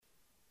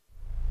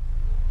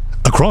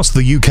across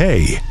the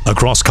UK,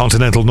 across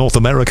continental North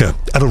America,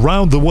 and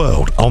around the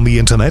world on the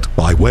internet,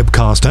 by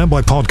webcast and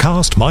by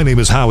podcast. My name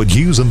is Howard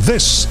Hughes, and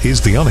this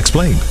is The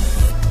Unexplained.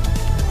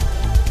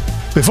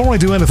 Before I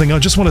do anything, I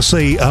just want to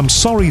say I'm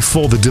sorry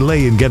for the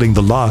delay in getting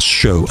the last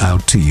show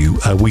out to you.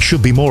 We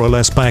should be more or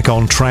less back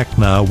on track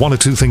now. One or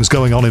two things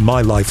going on in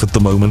my life at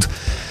the moment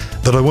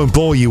that I won't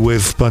bore you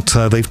with, but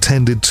they've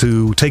tended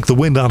to take the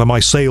wind out of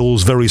my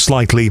sails very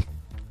slightly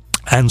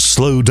and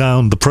slow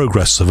down the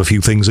progress of a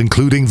few things,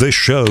 including this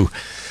show.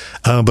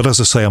 But as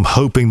I say, I'm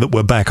hoping that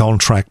we're back on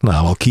track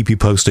now. I'll keep you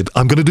posted.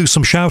 I'm going to do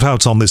some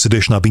shout-outs on this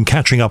edition. I've been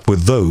catching up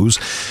with those.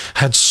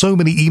 Had so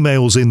many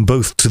emails in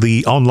both to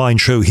the online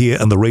show here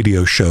and the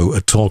radio show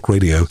at Talk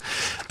Radio.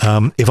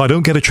 If I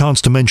don't get a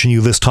chance to mention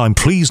you this time,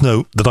 please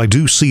note that I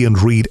do see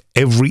and read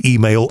every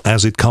email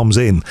as it comes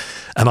in.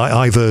 And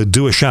I either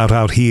do a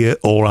shout-out here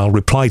or I'll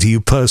reply to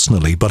you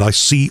personally. But I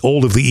see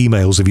all of the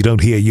emails if you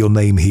don't hear your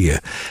name here.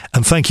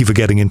 And thank you for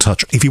getting in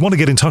touch. If you want to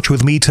get in touch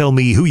with me, tell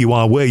me who you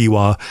are, where you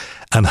are,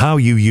 and how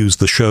you use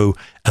the show.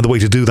 And the way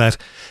to do that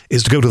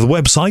is to go to the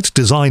website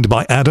designed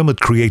by Adam at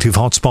Creative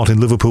Hotspot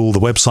in Liverpool, the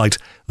website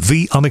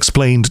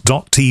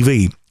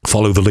theunexplained.tv.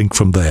 Follow the link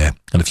from there.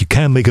 And if you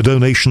can make a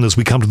donation as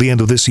we come to the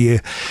end of this year,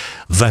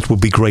 that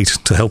would be great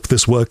to help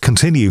this work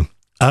continue.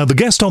 The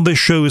guest on this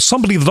show is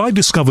somebody that I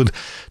discovered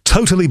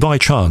totally by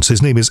chance.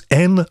 His name is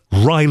N.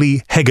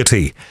 Riley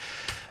Heagerty,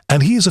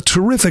 and he is a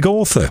terrific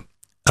author.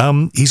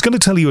 He's going to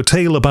tell you a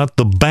tale about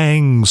the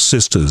Bang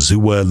sisters, who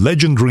were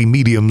legendary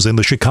mediums in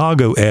the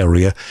Chicago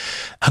area,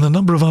 and a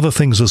number of other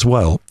things as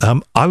well.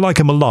 I like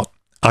him a lot.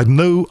 I'd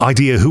no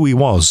idea who he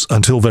was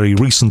until very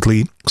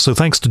recently, so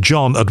thanks to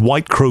John at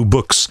White Crow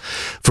Books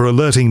for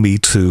alerting me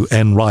to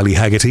N. Riley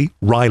Heagerty.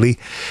 Riley,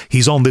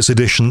 he's on this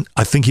edition.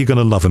 I think you're going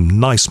to love him.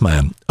 Nice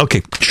man.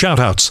 Okay,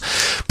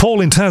 shout-outs. Paul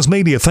in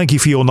Tasmania, thank you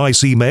for your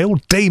nice email.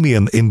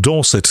 Damien in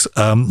Dorset,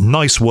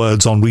 nice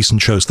words on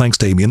recent shows. Thanks,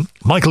 Damien.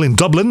 Michael in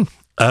Dublin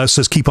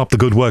says, keep up the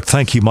good work.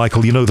 Thank you,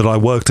 Michael. You know that I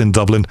worked in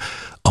Dublin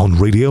on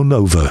Radio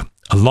Nova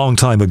a long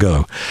time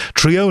ago.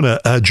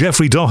 Triona,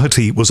 Jeffrey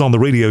Doherty was on the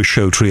radio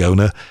show,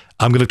 Triona.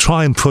 I'm going to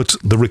try and put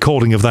the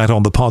recording of that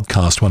on the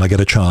podcast when I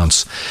get a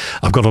chance.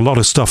 I've got a lot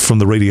of stuff from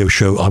the radio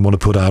show I want to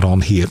put out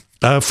on here.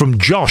 From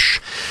Josh.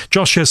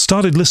 Josh has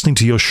started listening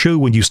to your show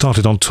when you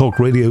started on Talk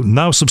Radio,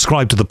 now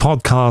subscribe to the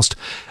podcast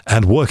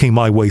and working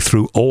my way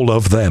through all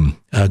of them.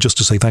 Just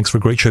to say thanks for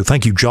a great show.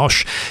 Thank you,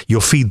 Josh.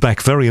 Your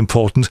feedback, very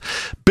important.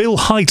 Bill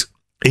Height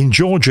in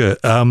Georgia,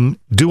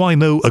 do I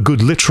know a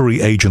good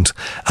literary agent?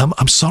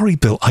 I'm sorry,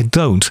 Bill, I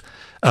don't.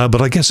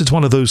 But I guess it's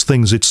one of those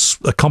things, it's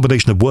a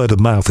combination of word of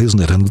mouth, isn't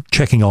it? And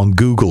checking on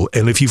Google.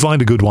 And if you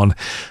find a good one,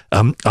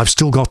 I've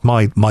still got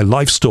my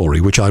life story,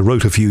 which I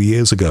wrote a few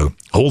years ago.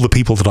 All the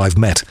people that I've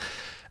met.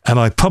 And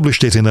I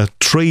published it in a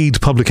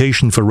trade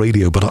publication for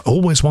radio, but I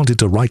always wanted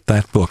to write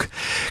that book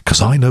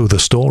because I know the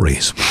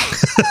stories.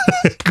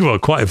 Well,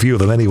 quite a few of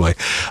them anyway.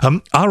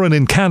 Aaron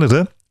in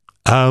Canada.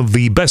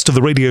 The best of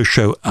the radio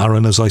show,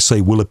 Aaron, as I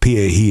say, will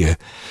appear here.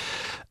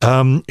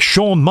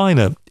 Sean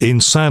Miner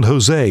in San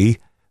Jose,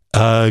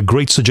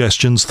 great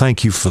suggestions.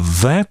 Thank you for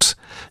that.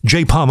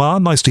 Jay Palmer,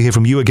 nice to hear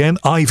from you again.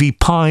 Ivy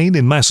Pine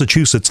in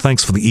Massachusetts,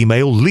 thanks for the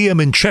email.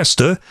 Liam in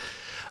Chester,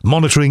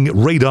 monitoring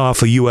radar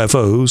for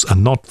UFOs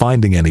and not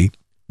finding any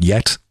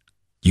yet.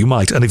 You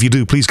might, and if you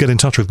do, please get in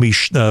touch with me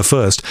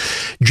first.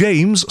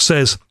 James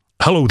says,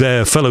 hello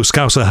there, fellow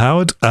Scouser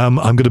Howard. I'm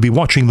going to be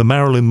watching the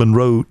Marilyn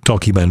Monroe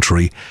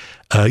documentary.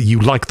 You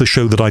liked the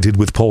show that I did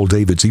with Paul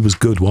Davids. He was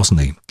good, wasn't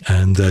he?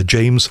 And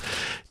James,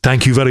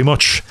 thank you very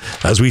much.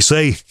 As we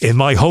say in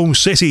my home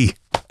city.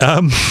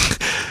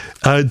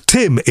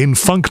 Tim in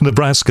Funk,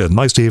 Nebraska.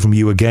 Nice to hear from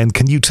you again.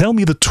 Can you tell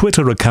me the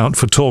Twitter account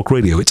for Talk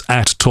Radio? It's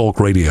at Talk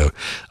Radio.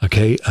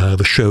 Okay,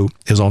 the show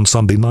is on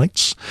Sunday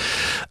nights.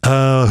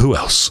 Who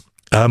else?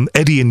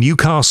 Eddie in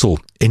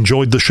Newcastle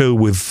enjoyed the show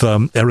with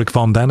Eric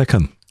von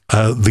Daniken.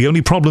 The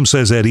only problem,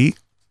 says Eddie,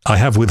 I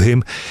have with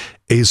him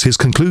is his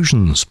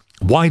conclusions.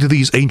 Why do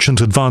these ancient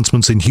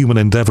advancements in human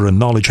endeavour and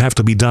knowledge have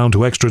to be down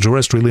to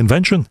extraterrestrial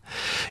intervention,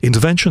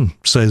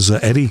 says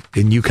Eddie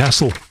in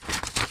Newcastle.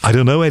 I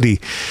don't know, Eddie,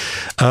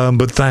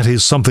 but that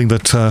is something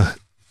that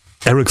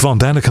Eric von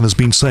Daniken has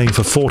been saying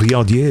for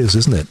 40-odd years,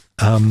 isn't it?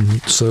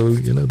 So,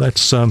 you know,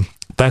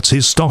 that's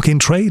his stock in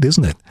trade,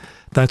 isn't it?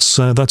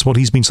 That's what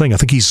he's been saying. I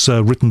think he's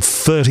written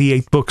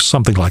 38 books,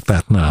 something like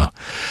that now.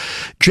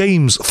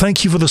 James,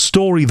 thank you for the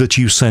story that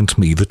you sent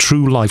me, the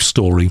true life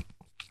story.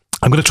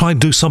 I'm going to try and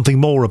do something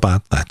more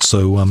about that,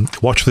 so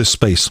watch this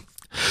space.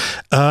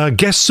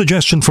 Guest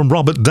suggestion from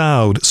Robert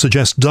Dowd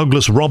suggests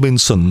Douglas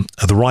Robinson,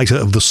 the writer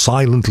of the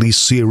Silently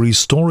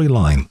series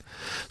storyline.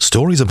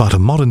 Stories about a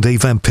modern-day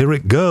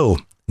vampiric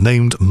girl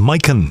named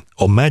Myken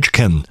or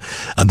Majken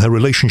and her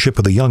relationship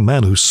with a young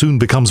man who soon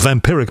becomes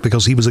vampiric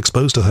because he was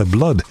exposed to her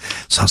blood.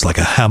 Sounds like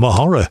a Hammer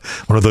horror,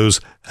 one of those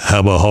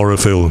Hammer horror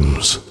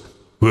films.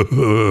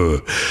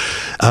 Thank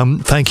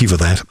you for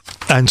that.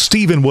 And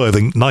Stephen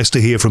Worthing, nice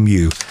to hear from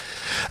you.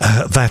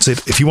 That's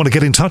it. If you want to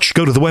get in touch,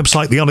 go to the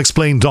website,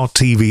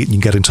 theunexplained.tv, and you can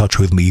get in touch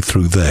with me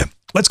through there.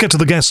 Let's get to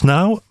the guest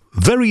now.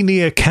 Very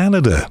near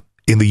Canada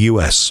in the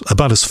US,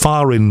 about as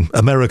far in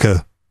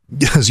America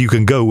as you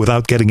can go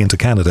without getting into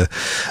Canada.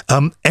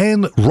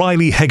 N.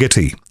 Riley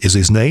Heagerty is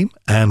his name.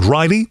 And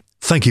Riley,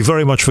 thank you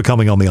very much for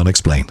coming on The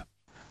Unexplained.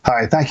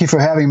 Hi, thank you for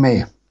having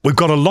me. We've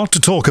got a lot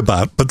to talk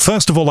about, but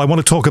first of all, I want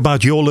to talk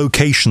about your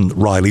location,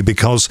 Riley,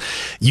 because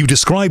you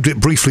described it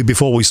briefly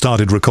before we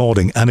started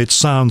recording, and it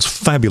sounds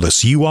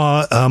fabulous. You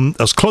are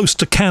as close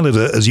to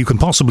Canada as you can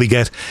possibly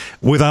get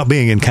without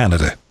being in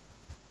Canada.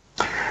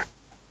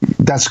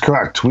 That's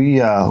correct.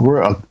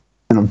 We're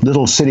in a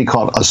little city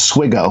called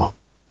Oswego.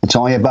 It's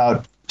only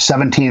about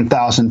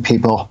 17,000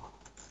 people,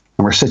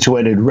 and we're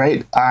situated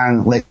right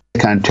on Lake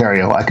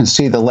Ontario. I can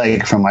see the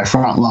lake from my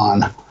front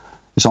lawn.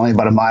 It's only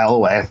about a mile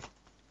away.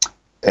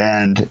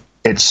 And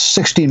it's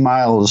 60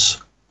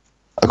 miles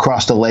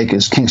across the lake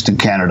is Kingston,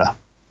 Canada.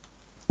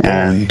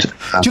 And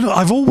do you know,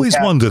 I've always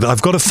wondered,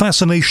 I've got a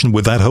fascination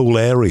with that whole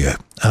area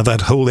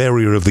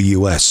of the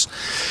US.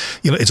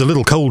 You know, it's a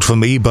little cold for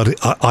me, but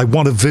I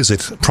want to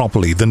visit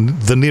properly.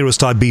 The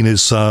nearest I've been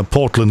is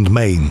Portland,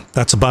 Maine.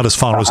 That's about as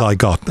far as I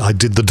got. I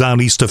did the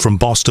Downeaster from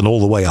Boston all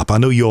the way up. I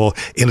know you're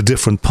in a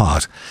different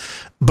part.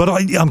 But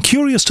I'm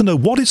curious to know,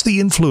 what is the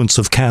influence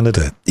of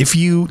Canada? If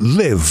you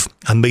live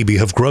and maybe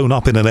have grown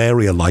up in an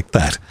area like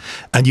that,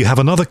 and you have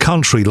another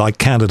country like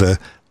Canada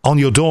on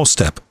your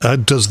doorstep,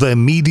 does their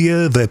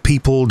media, their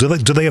people, do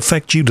they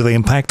affect you? Do they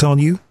impact on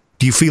you?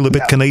 Do you feel a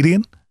bit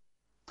Canadian?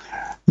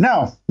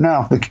 No.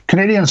 The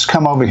Canadians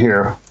come over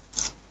here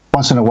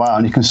once in a while,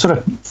 and you can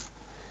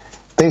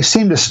they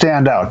seem to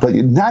stand out, but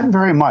not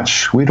very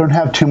much. We don't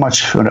have too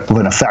much of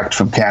an effect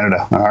from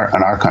Canada in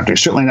our country,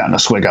 certainly not in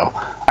Oswego.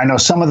 I know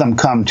some of them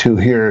come to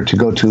here to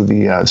go to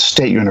the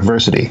state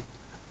university,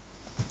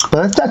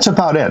 but that's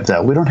about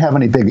it. We don't have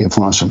any big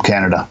influence from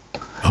Canada.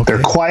 Okay.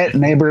 They're quiet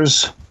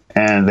neighbors,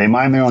 and they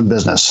mind their own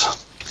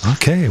business.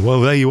 Okay,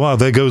 well, there you are.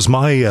 There goes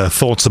my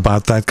thoughts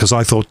about that, because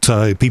I thought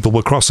people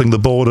were crossing the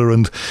border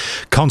and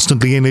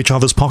constantly in each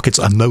other's pockets,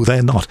 and no,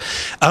 they're not.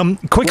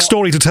 Quick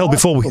story to tell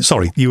before we...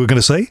 Sorry, you were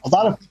going to say? A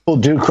lot of people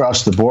do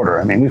cross the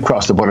border. I mean, we've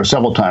crossed the border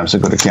several times to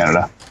go to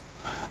Canada.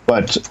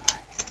 But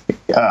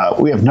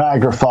we have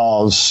Niagara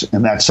Falls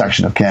in that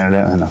section of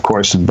Canada, and, of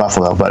course, in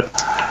Buffalo. But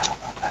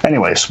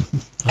anyways,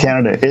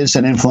 Canada is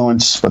an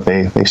influence, but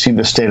they seem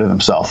to stay to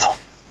themselves.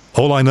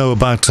 All I know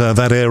about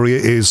that area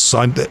is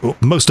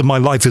most of my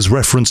life is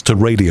reference to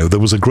radio. There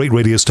was a great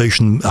radio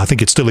station, I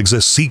think it still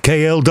exists,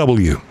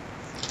 CKLW.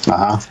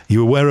 Uh-huh.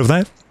 You aware of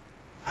that?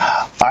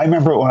 I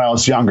remember it when I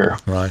was younger.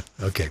 Right,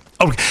 okay.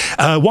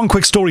 One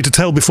quick story to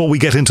tell before we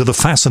get into the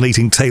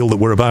fascinating tale that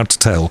we're about to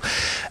tell,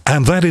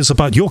 and that is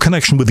about your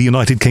connection with the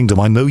United Kingdom.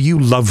 I know you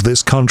love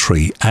this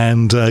country,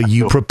 and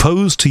you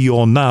proposed to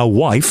your now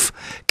wife,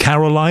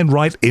 Caroline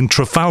Wright, in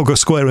Trafalgar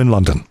Square in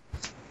London.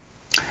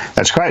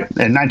 That's correct,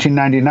 in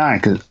 1999,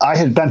 because I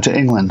had been to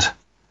England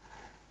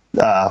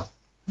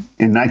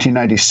in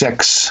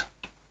 1996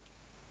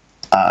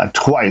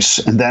 twice,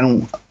 and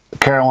then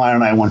Caroline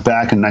and I went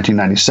back in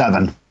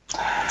 1997,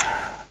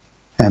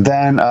 and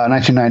then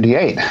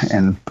 1998.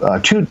 And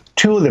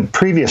two of the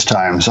previous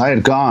times, I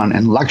had gone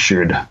and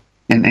lectured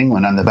in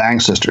England on the Bang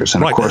Sisters.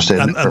 And right, of course,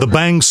 and the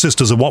Bang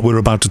Sisters are what we're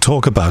about to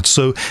talk about.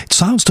 So it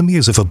sounds to me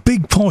as if a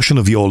big portion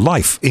of your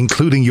life,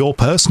 including your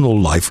personal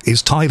life,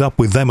 is tied up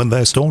with them and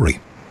their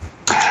story.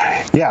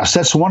 Yes,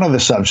 that's one of the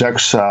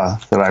subjects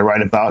that I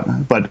write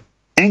about. But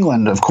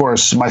England, of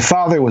course, my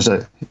father was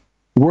a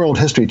world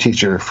history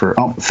teacher for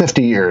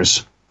 50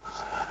 years.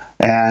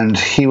 And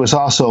he was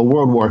also a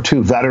World War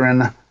II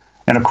veteran.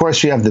 And of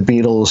course, you have the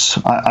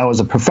Beatles. I was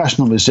a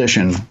professional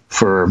musician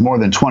for more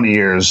than 20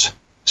 years,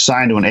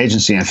 signed to an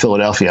agency in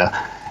Philadelphia.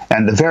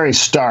 And the very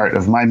start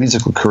of my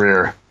musical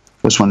career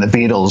was when the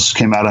Beatles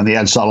came out on the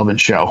Ed Sullivan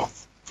Show.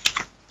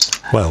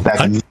 Well, back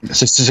in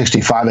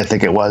 1965, I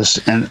think it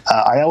was. And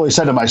I always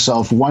said to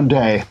myself, one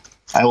day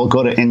I will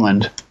go to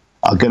England,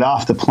 I'll get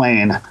off the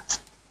plane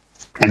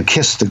and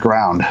kiss the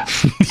ground.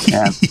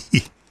 And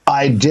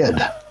I did.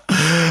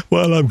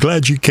 Well, I'm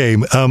glad you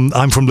came.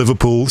 I'm from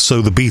Liverpool,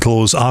 so the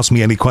Beatles, ask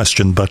me any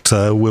question, but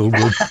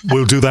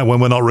we'll do that when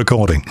we're not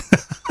recording.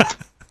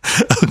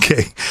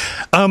 Okay.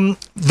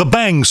 The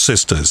Bang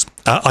Sisters.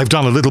 I've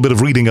done a little bit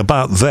of reading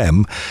about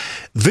them.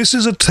 This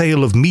is a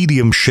tale of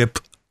mediumship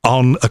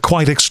on a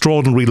quite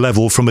extraordinary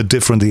level from a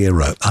different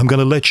era. I'm going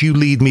to let you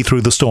lead me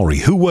through the story.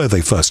 Who were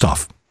they, first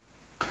off?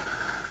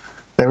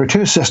 There were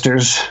two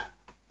sisters.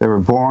 They were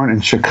born in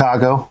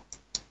Chicago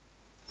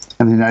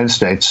in the United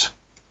States,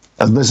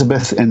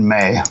 Elizabeth and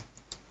May.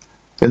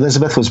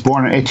 Elizabeth was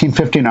born in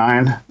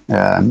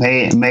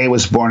 1859. May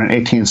was born in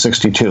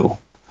 1862.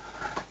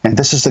 And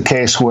this is the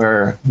case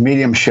where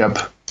mediumship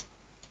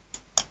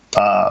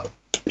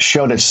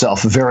showed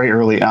itself very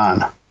early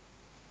on.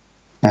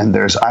 And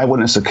there's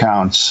eyewitness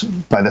accounts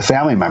by the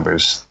family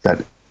members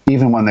that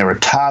even when they were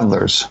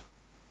toddlers,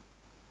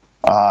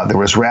 there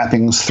was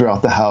rappings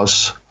throughout the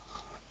house,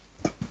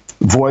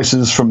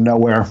 voices from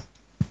nowhere.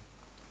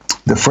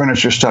 The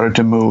furniture started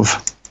to move.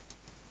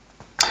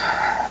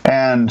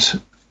 And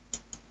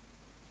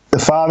the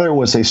father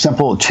was a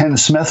simple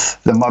tinsmith.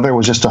 The mother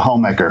was just a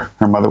homemaker,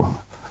 her mother.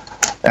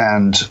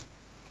 And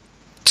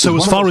So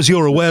as far as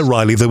you're aware,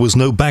 Riley, there was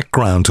no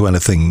background to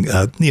anything,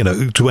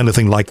 to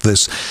anything like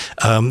this.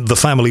 The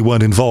family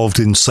weren't involved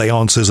in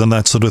seances and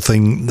that sort of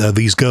thing.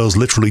 These girls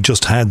literally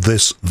just had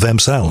this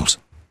themselves.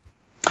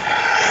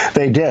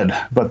 They did,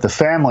 but the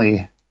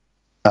family,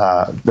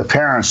 the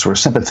parents were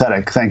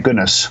sympathetic, thank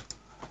goodness,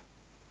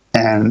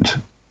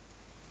 and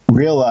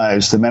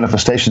realized the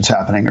manifestations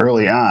happening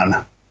early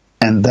on,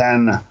 and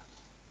then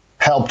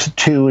helped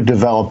to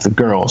develop the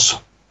girls.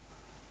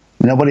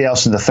 Nobody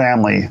else in the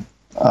family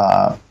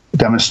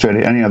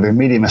demonstrated any other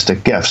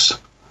mediumistic gifts.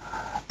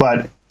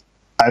 But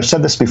I've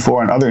said this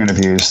before in other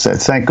interviews, that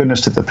thank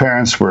goodness that the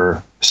parents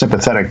were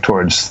sympathetic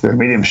towards their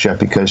mediumship,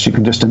 because you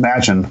can just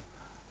imagine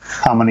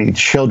how many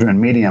children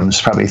mediums,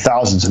 probably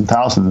thousands and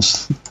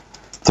thousands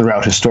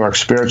throughout historic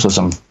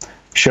spiritualism,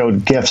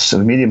 showed gifts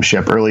of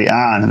mediumship early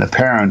on, and the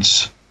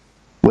parents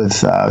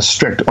with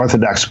strict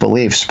orthodox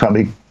beliefs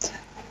probably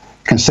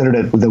considered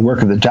it the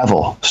work of the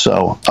devil.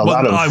 So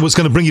I was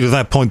going to bring you to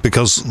that point,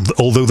 because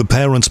although the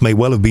parents may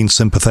well have been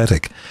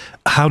sympathetic,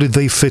 how did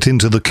they fit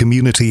into the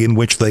community in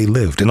which they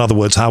lived? In other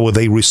words, how were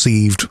they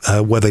received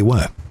where they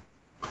were?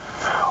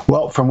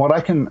 Well, from what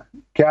I can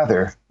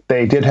gather,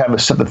 they did have a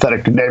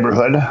sympathetic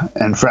neighborhood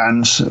and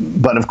friends,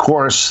 but of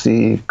course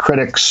the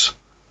critics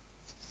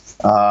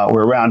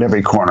were around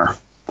every corner.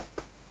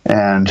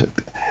 And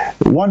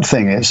one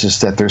thing is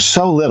that there's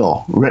so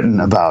little written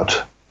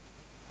about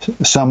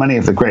so many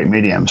of the great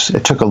mediums.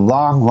 It took a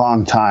long,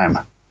 long time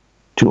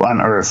to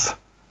unearth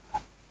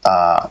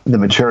the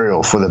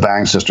material for the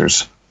Bang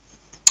sisters.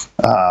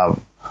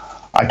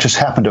 I just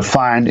happened to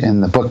find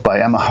in the book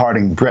by Emma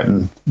Harding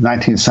Britton,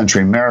 19th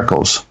Century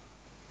Miracles,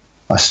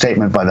 a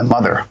statement by the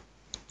mother,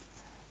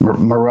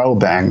 Moreau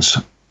Bangs,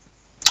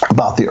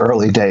 about the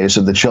early days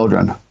of the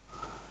children.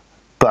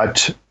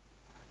 But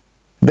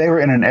they were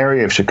in an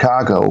area of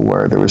Chicago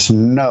where there was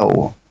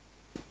no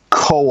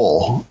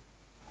coal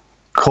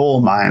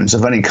mines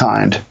of any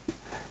kind.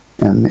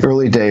 In the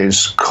early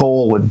days,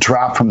 coal would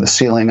drop from the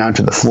ceiling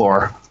onto the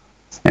floor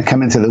and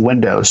come in through the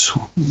windows,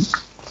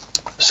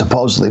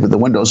 supposedly, but the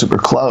windows were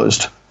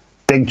closed.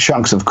 Big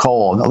chunks of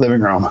coal in the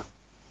living room.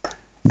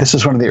 This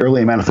is one of the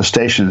early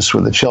manifestations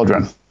for the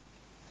children.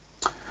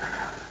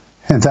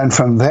 And then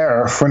from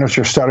there,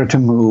 furniture started to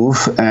move,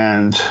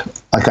 and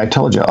like I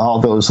told you, all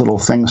those little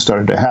things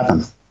started to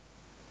happen.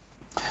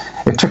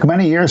 It took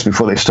many years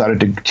before they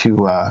started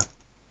to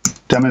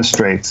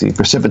demonstrate the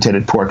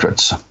precipitated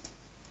portraits.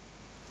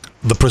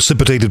 The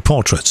precipitated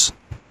portraits?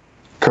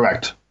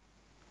 Correct.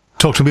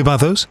 Talk to me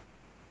about those.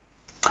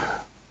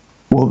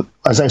 Well,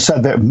 as I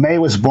said, that May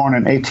was born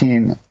in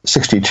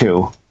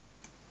 1862,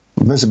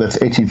 Elizabeth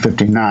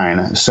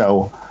 1859.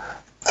 So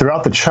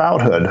throughout the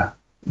childhood,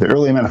 the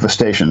early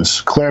manifestations,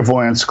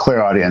 clairvoyance,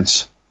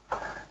 clairaudience,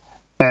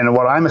 and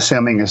what I'm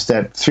assuming is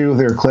that through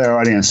their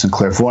clairaudience and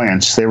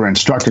clairvoyance, they were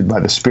instructed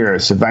by the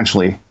spirits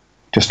eventually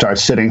to start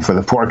sitting for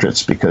the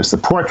portraits, because the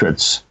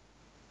portraits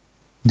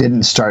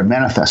didn't start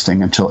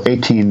manifesting until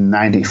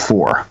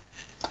 1894.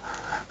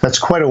 That's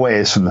quite a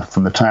ways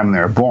from the time they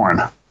were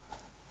born.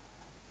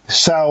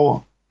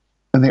 So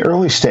in the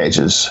early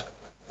stages,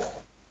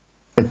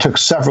 it took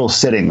several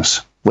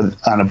sittings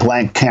on a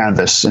blank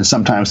canvas, and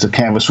sometimes the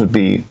canvas would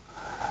be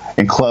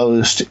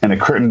enclosed in a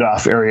curtained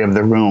off area of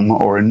the room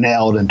or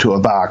nailed into a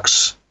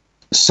box.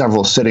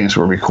 Several sittings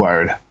were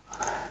required.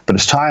 But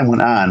as time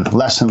went on,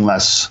 less and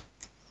less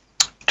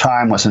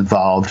time was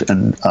involved,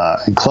 and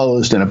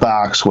enclosed in a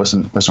box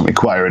wasn't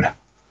required.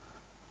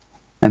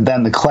 And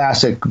then the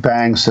classic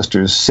Bang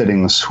sisters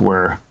sittings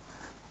were,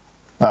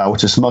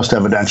 which is most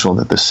evidential,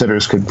 that the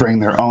sitters could bring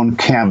their own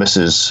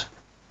canvases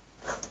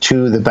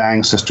to the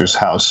Bang sisters'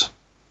 house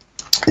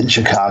in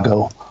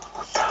Chicago,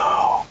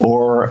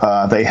 or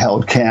they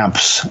held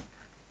camps,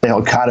 they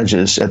held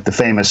cottages at the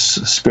famous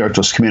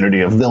spiritualist community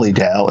of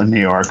Lilydale in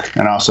New York,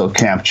 and also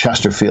Camp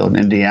Chesterfield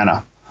in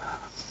Indiana.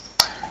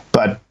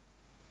 But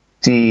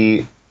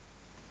the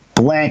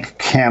blank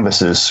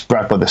canvases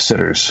brought by the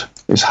sitters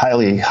is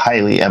highly,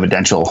 highly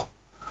evidential.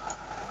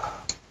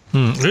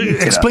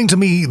 Explain to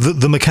me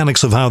the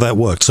mechanics of how that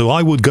worked. So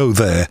I would go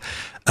there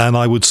and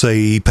I would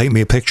say, paint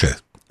me a picture,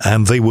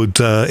 and they would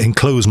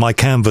enclose my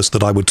canvas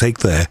that I would take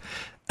there,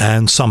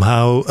 and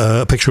somehow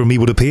a picture of me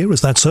would appear.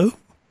 Is that so?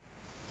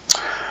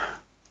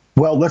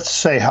 Well, let's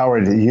say,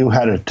 Howard, you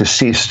had a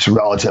deceased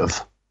relative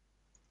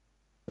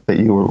that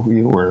you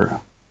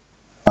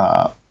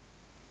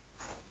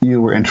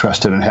were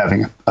interested in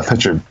having a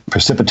picture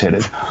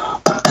precipitated.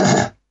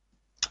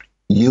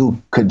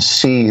 You could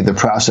see the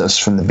process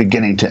from the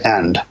beginning to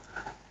end.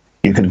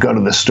 You could go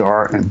to the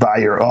store and buy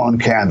your own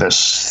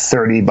canvas,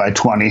 30 by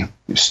 20,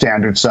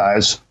 standard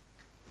size,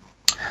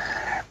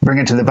 bring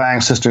it to the Bang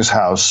sisters'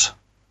 house,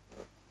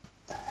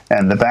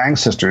 and the Bang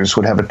sisters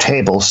would have a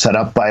table set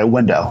up by a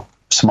window,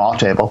 small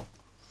table.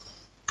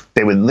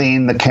 They would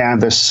lean the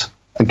canvas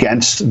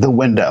against the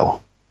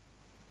window,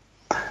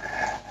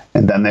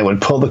 and then they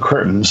would pull the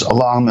curtains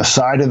along the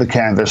side of the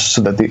canvas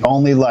so that the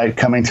only light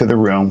coming through the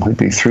room would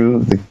be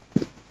through the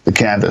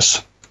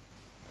canvas.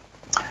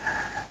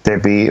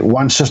 There'd be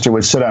one sister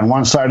would sit on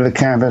one side of the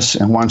canvas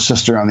and one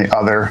sister on the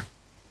other.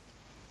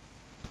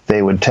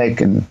 They would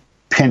take and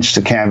pinch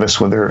the canvas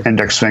with their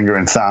index finger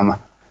and thumb,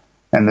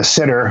 and the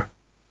sitter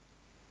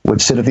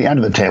would sit at the end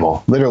of the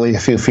table, literally a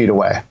few feet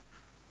away,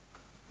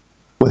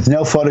 with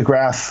no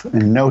photograph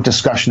and no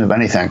discussion of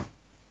anything.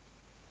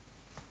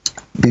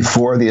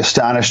 Before the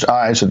astonished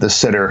eyes of the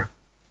sitter,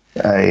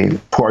 a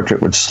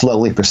portrait would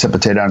slowly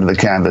precipitate onto the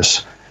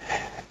canvas.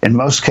 In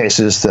most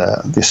cases,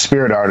 the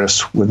spirit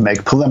artist would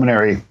make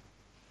preliminary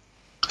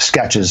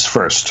sketches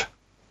first,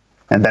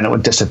 and then it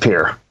would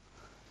disappear.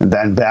 And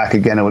then back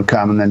again it would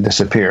come and then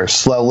disappear.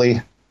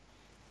 Slowly,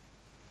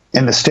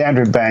 in the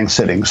standard bang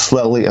sitting,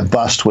 slowly a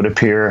bust would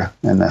appear,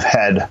 and the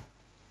head,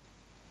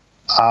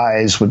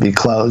 eyes would be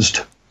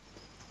closed.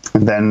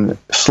 And then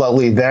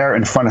slowly there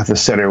in front of the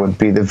sitter would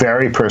be the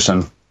very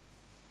person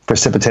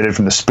precipitated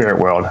from the spirit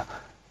world.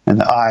 And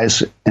the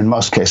eyes, in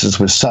most cases,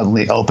 would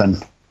suddenly open.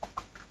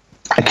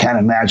 I can't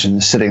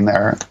imagine sitting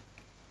there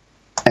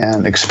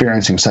and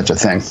experiencing such a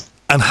thing.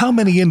 And how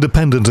many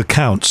independent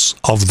accounts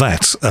of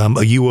that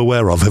are you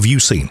aware of? Have you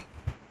seen?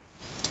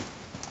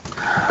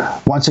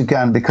 Once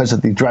again, because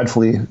of the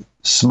dreadfully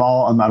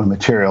small amount of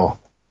material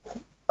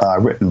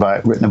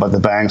written about the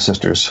Bang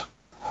sisters,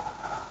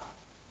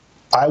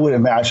 I would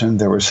imagine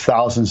there was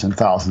thousands and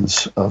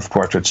thousands of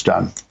portraits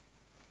done,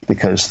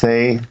 because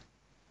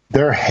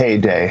their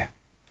heyday,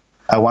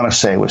 I want to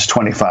say, was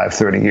 25,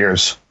 30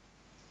 years.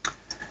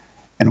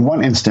 In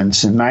one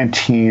instance, in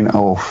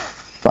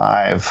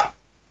 1905,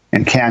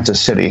 in Kansas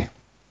City,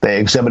 they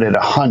exhibited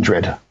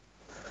 100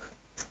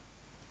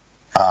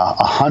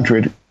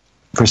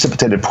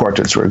 precipitated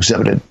portraits were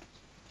exhibited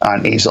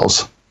on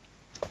easels.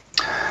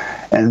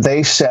 And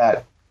they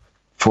sat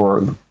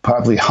for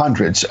probably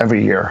hundreds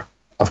every year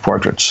of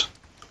portraits.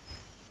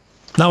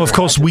 Now, of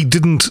course, we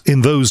didn't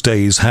in those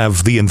days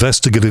have the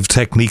investigative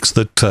techniques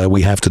that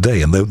we have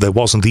today, and there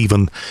wasn't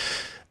even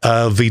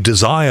the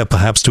desire,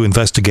 perhaps, to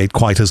investigate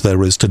quite as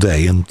there is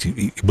today, and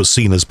it was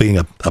seen as being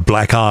a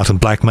black art and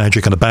black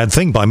magic and a bad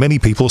thing by many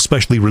people,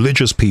 especially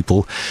religious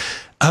people.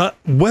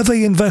 Were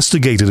they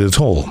investigated at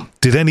all?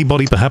 Did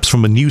anybody, perhaps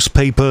from a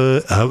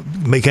newspaper,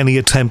 make any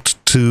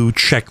attempt to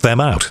check them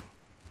out?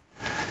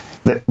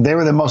 They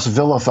were the most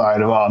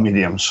vilified of all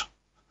mediums.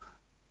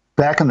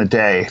 Back in the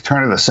day,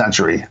 turn of the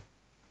century,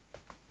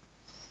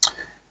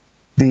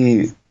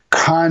 the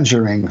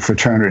conjuring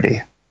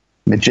fraternity,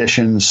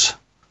 magicians,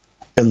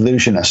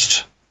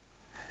 illusionists,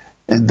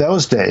 in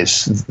those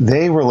days,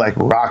 they were like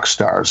rock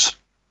stars.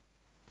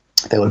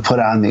 They would put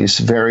on these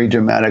very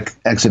dramatic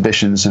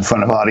exhibitions in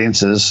front of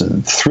audiences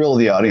and thrill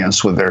the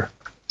audience with their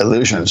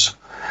illusions.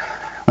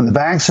 When the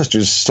Bang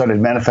sisters started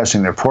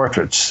manifesting their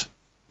portraits,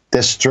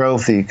 this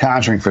drove the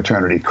conjuring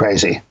fraternity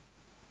crazy.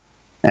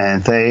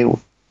 And they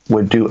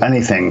would do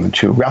anything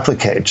to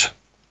replicate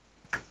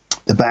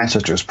the Bang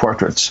sisters'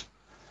 portraits.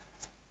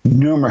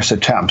 Numerous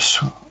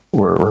attempts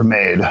were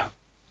made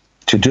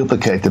to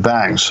duplicate the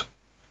Bangs.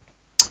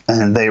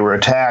 And they were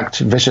attacked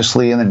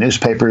viciously in the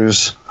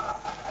newspapers.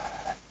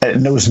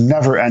 And it was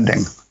never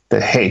ending,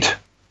 the hate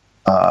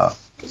that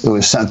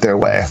was sent their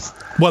way.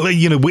 Well,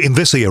 you know, in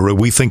this era,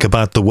 we think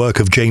about the work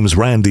of James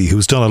Randi,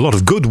 who's done a lot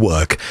of good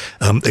work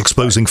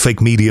exposing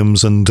fake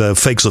mediums and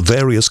fakes of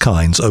various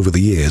kinds over the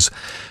years.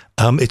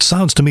 It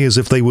sounds to me as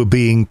if they were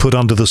being put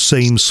under the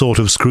same sort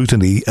of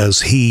scrutiny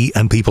as he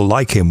and people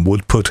like him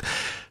would put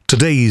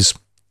today's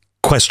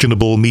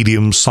questionable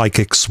mediums,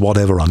 psychics,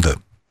 whatever under.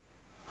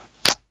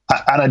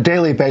 On a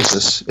daily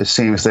basis, it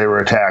seems they were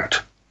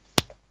attacked.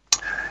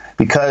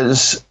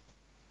 Because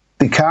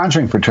the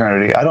conjuring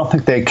fraternity, I don't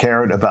think they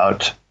cared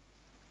about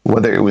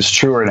whether it was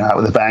true or not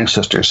with the Bang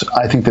sisters.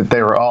 I think that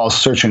they were all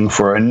searching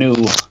for a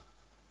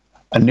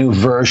new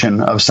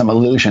version of some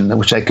illusion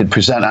which they could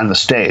present on the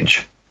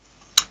stage.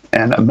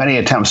 And many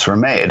attempts were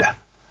made.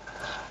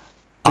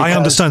 I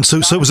understand. So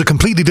it was a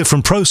completely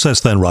different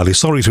process then, Riley.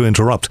 Sorry to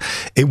interrupt.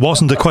 It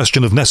wasn't a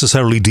question of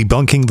necessarily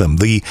debunking them.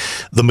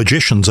 The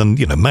magicians, and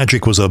you know,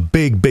 magic was a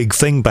big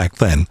thing back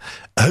then,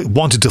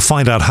 wanted to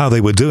find out how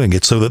they were doing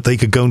it so that they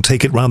could go and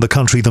take it around the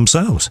country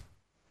themselves.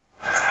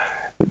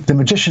 The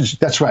magicians,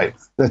 that's right.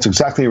 That's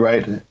exactly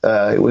right.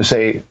 It was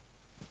a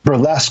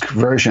burlesque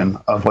version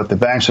of what the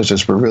Bang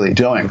sisters were really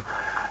doing.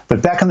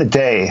 But back in the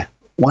day,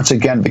 once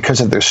again, because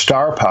of their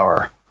star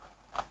power,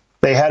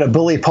 they had a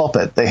bully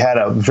pulpit. They had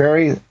a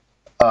very,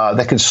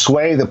 they could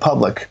sway the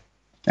public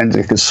and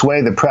they could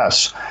sway the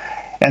press.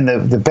 And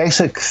the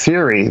basic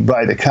theory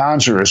by the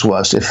conjurers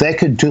was if they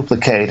could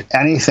duplicate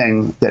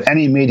anything that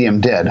any medium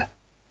did,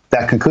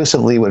 that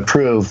conclusively would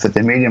prove that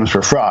the mediums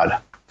were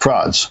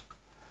frauds.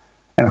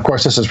 And of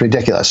course, this is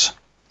ridiculous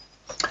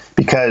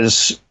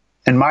because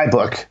in my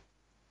book,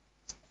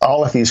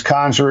 all of these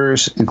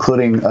conjurers,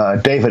 including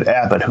David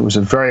Abbott, who was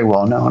a very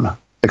well-known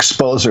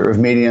exposer of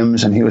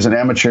mediums, and he was an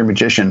amateur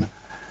magician.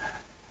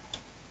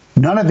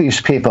 None of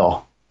these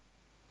people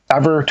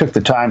ever took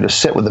the time to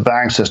sit with the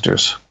Bang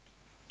sisters,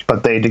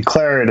 but they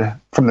declared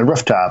from the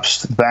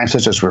rooftops the Bang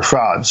sisters were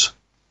frauds.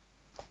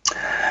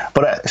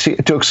 But see,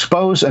 to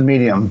expose a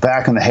medium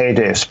back in the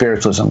heyday of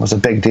spiritualism was a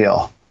big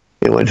deal.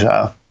 it would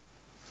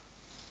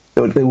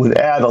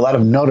add a lot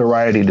of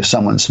notoriety to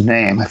someone's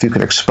name if you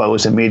could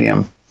expose a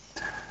medium.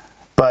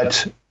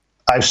 But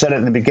I've said it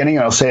in the beginning,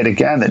 and I'll say it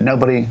again, that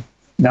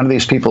none of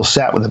these people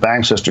sat with the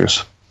Bang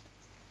sisters.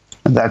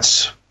 And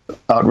that's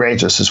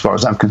outrageous as far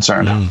as I'm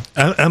concerned.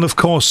 And of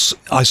course,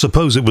 I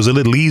suppose it was a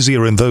little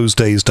easier in those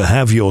days to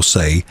have your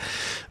say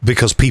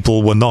because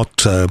people were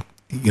not,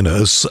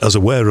 as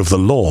aware of the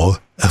law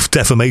of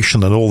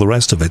defamation and all the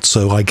rest of it.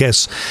 So I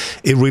guess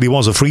it really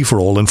was a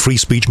free-for-all, and free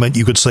speech meant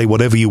you could say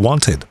whatever you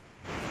wanted.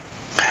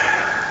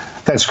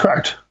 That's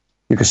correct.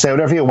 You could say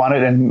whatever you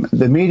wanted, and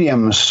the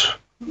mediums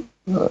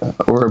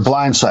were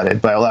blindsided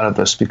by a lot of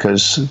this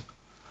because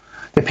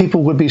the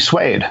people would be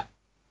swayed.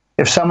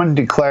 If someone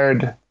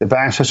declared the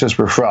Bang sisters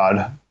were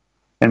fraud,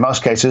 in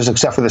most cases,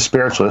 except for the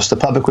spiritualists, the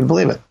public would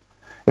believe it.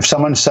 If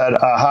someone said,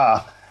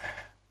 aha,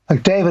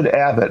 like David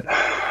Abbott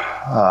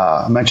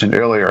mentioned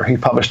earlier, he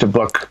published a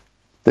book,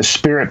 The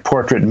Spirit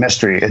Portrait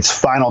Mystery, Its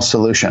Final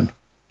Solution.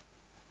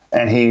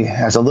 And he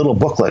has a little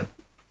booklet.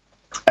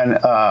 And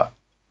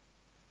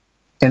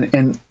an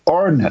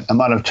inordinate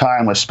amount of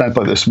time was spent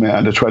by this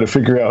man to try to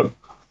figure out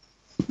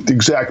the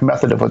exact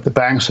method of what the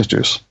Bang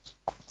sisters,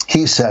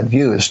 he said,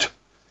 used,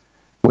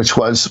 which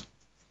was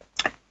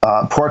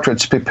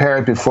portraits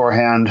prepared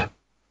beforehand,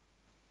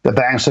 the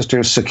Bang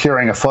sisters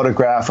securing a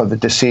photograph of the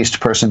deceased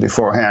person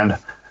beforehand.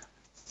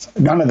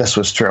 None of this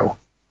was true.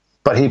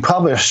 But he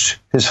published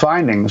his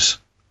findings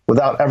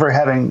without ever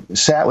having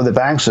sat with the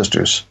Bang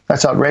sisters.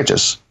 That's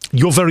outrageous.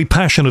 You're very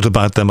passionate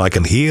about them. I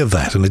can hear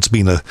that, and it's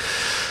been a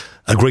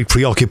great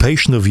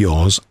preoccupation of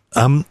yours.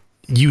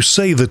 You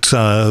say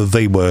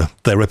that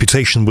their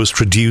reputation was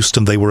traduced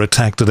and they were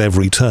attacked at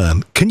every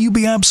turn. Can you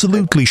be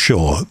absolutely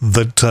sure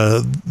that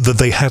that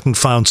they hadn't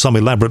found some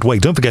elaborate way?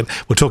 Don't forget,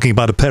 we're talking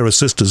about a pair of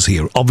sisters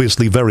here,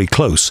 obviously very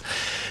close.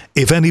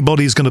 If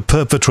anybody's going to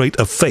perpetrate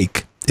a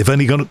fake, if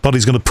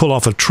anybody's going to pull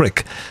off a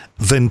trick,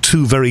 then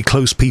two very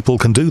close people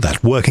can do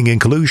that, working in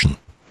collusion.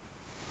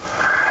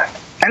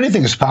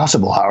 Anything is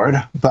possible,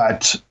 Howard,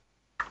 but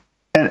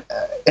in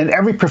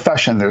every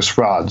profession there's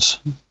frauds,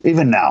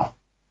 even now.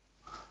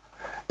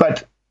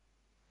 But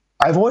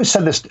I've always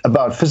said this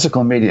about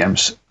physical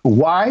mediums.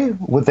 Why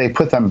would they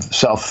put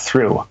themselves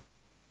through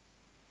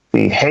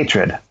the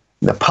hatred,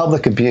 the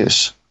public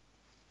abuse,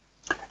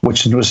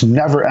 which was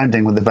never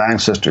ending with the Bang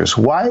sisters?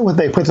 Why would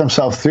they put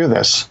themselves through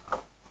this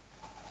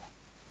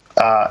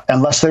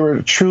unless they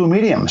were true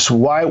mediums?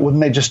 Why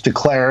wouldn't they just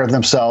declare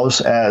themselves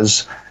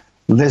as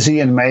Lizzie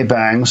and May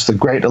Bangs, the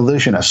great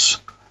illusionists,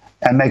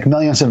 and make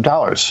millions of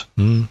dollars?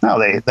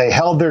 No, they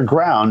held their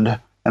ground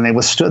and they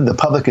withstood the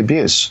public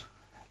abuse.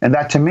 And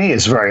that, to me,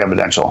 is very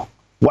evidential.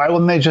 Why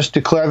wouldn't they just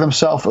declare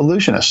themselves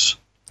illusionists?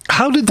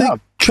 How did they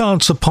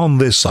chance upon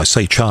this? I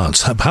say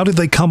chance. How did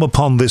they come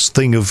upon this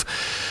thing of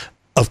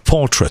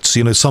portraits?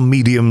 You know, some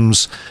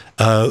mediums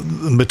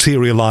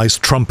materialize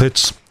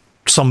trumpets.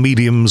 Some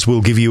mediums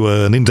will give you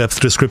an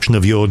in-depth description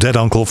of your dead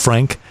Uncle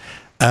Frank.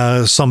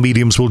 Some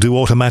mediums will do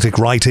automatic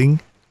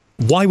writing.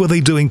 Why were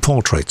they doing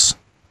portraits?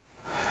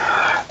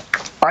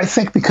 I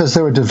think because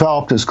they were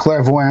developed as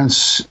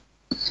clairvoyants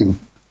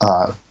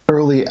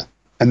early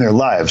in their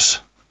lives,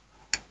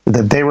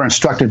 that they were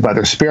instructed by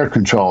their spirit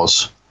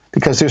controls,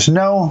 because there's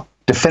no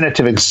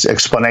definitive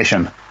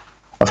explanation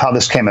of how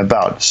this came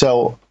about.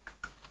 So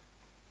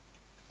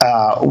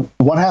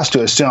one has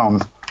to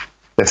assume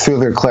that through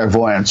their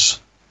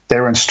clairvoyance, they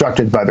were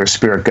instructed by their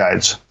spirit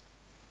guides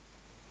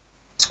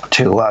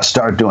to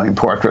start doing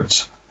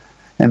portraits.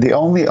 And the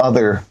only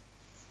other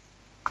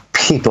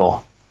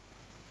people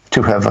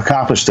to have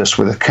accomplished this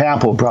were the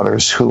Campbell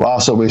brothers, who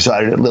also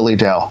resided at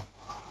Lilydale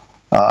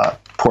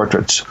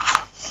portraits.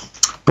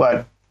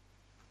 But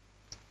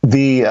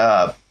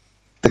the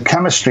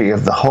chemistry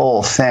of the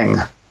whole thing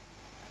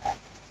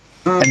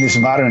in these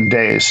modern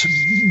days,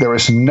 there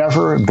has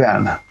never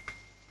been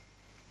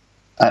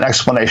an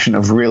explanation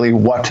of really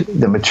what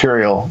the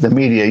material, the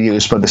media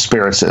used by the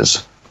spirits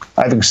is.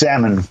 I've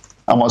examined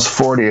almost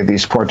 40 of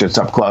these portraits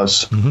up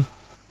close,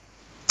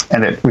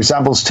 and it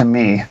resembles to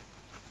me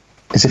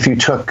as if you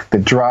took the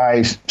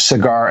dry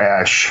cigar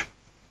ash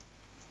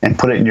and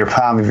put it in your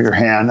palm of your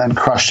hand and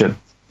crushed it.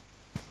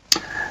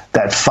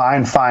 That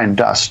fine, fine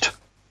dust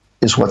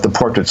is what the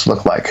portraits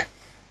look like.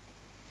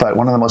 But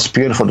one of the most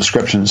beautiful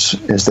descriptions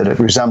is that it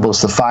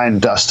resembles the fine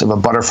dust of a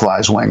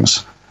butterfly's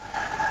wings.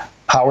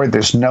 Howard,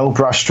 there's no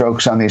brush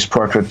strokes on these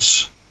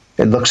portraits.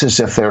 It looks as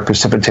if they were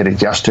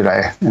precipitated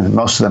yesterday, and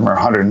most of them are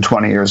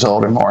 120 years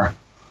old or more.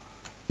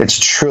 It's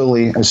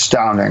truly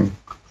astounding.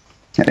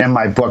 And in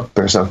my book,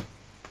 there's a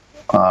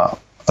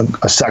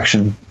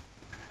section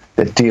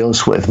that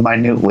deals with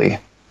minutely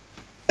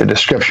the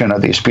description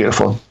of these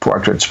beautiful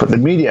portraits, but the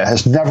media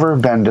has never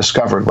been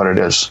discovered what it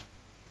is.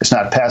 It's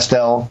not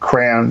pastel,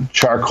 crayon,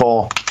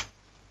 charcoal.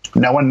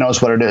 No one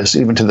knows what it is,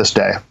 even to this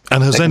day.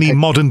 And has any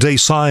modern-day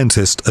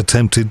scientist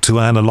attempted to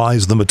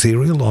analyze the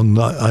material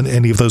on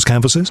any of those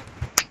canvases?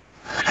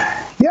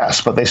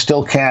 Yes, but they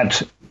still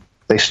can't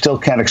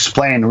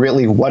explain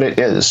really what it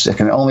is. They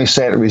can only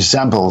say it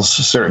resembles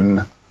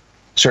certain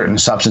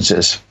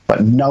substances,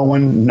 but no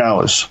one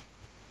knows.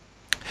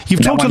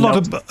 You've talked a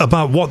lot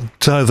about what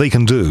they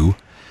can do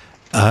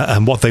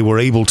and what they were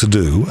able to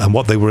do and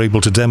what they were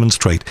able to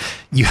demonstrate.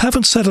 You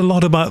haven't said a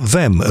lot about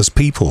them as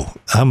people.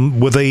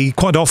 Were they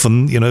quite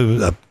often,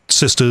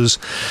 sisters,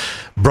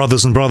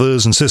 brothers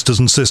and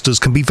sisters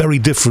can be very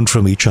different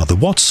from each other.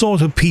 What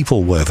sort of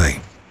people were they?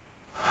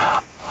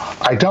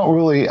 I don't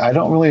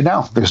really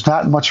know. There's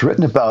not much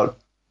written about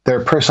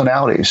their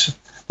personalities,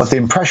 but the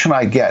impression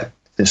I get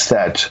is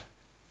that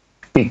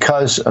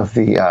because of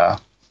the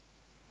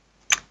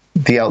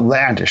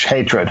outlandish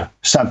hatred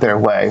sent their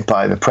way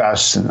by the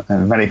press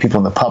and many people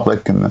in the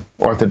public and the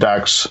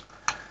Orthodox,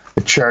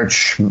 the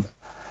church,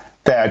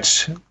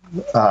 that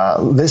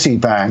Lizzie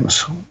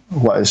Bangs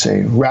was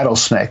a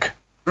rattlesnake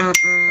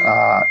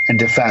in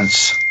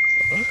defense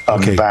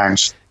of the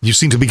Bangs. You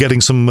seem to be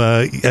getting some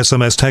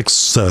SMS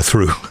texts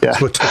through. Yeah.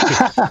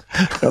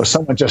 No,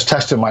 someone just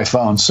texted my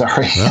phone.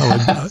 Sorry.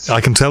 Well,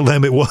 I can tell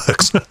them it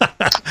works.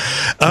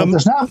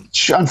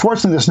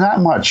 Unfortunately, there's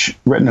not much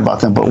written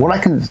about them. But what I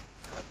can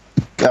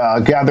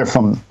gather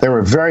from, they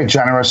were very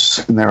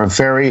generous and they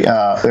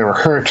were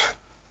hurt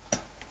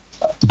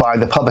by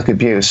the public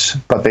abuse,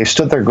 but they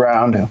stood their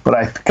ground. But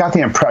I got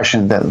the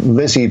impression that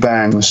Lizzie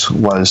Bangs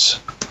was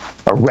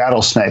a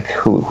rattlesnake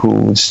who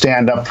would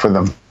stand up for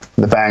them,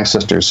 the Bang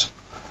sisters.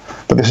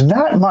 But there's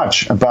not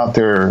much about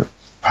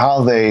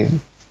how they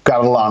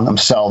got along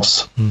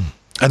themselves.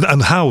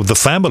 And how the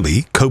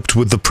family coped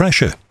with the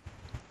pressure.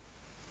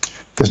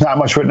 There's not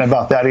much written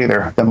about that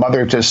either. The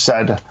mother just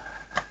said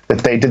that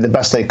they did the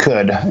best they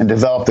could and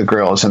developed the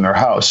girls in their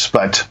house.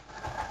 But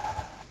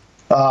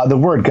the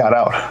word got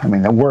out. I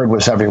mean, the word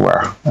was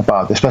everywhere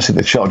about, especially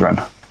the children.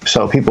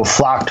 So people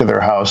flocked to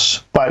their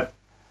house. But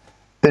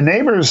the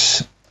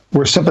neighbors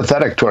were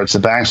sympathetic towards the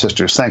Bang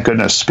sisters, thank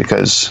goodness,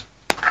 because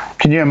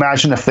can you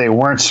imagine if they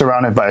weren't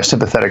surrounded by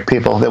sympathetic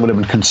people, they would have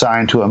been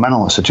consigned to a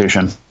mental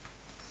institution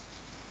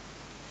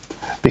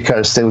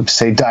because they would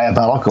say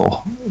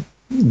diabolical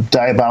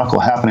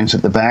happenings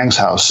at the Bangs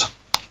house.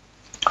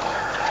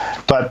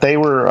 But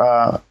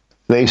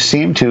they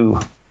seemed to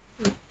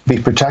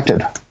be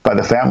protected by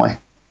the family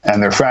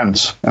and their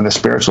friends and the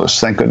spiritualists.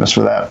 Thank goodness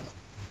for that.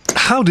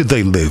 How did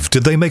they live?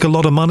 Did they make a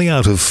lot of money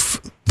out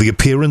of the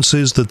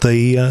appearances that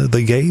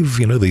they gave?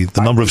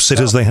 The number of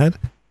sitters they had?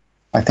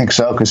 I think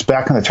so, because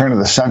back in the turn of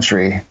the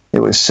century, it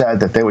was said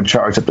that they would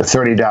charge up to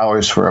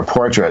 $30 for a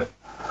portrait.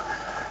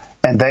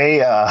 And they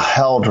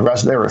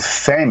they were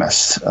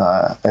famous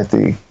at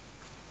the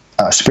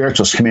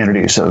spiritualist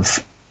communities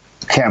of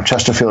Camp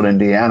Chesterfield,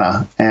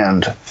 Indiana,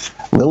 and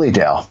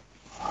Lilydale.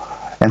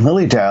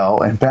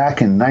 And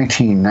back in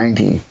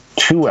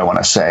 1992, I want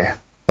to say,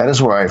 that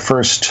is where I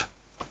first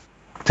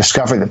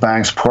discovered the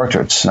Bangs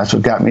portraits. And that's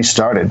what got me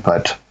started.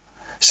 But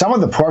some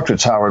of the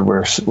portraits, Howard,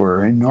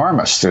 were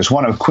enormous. There's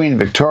one of Queen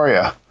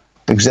Victoria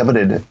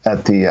exhibited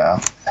at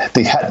the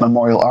Het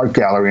Memorial Art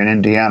Gallery in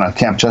Indiana,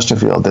 Camp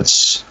Chesterfield.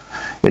 It's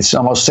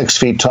almost 6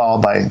 feet tall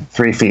by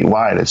 3 feet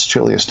wide. It's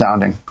truly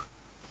astounding.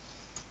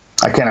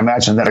 I can't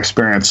imagine that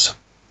experience.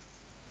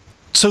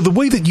 So the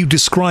way that you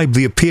describe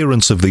the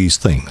appearance of these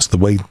things, the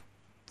way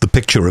the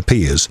picture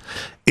appears,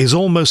 is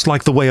almost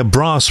like the way a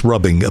brass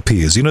rubbing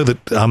appears. You know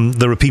that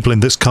there are people in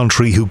this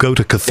country who go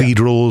to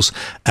cathedrals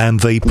and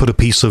they put a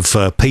piece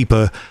of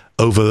paper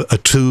over a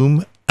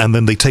tomb and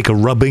then they take a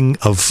rubbing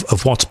of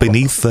what's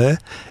beneath there.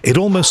 It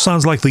almost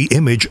sounds like the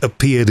image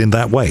appeared in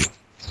that way.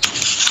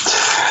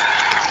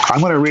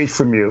 I'm going to read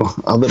from you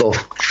a little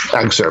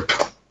excerpt.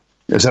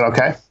 Is that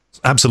okay?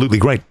 Absolutely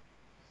great.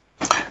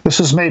 This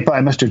was made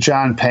by Mr.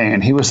 John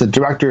Payne. He was the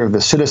director of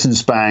the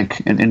Citizens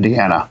Bank in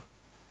Indiana.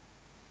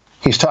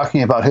 He's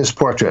talking about his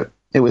portrait.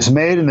 It was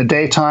made in the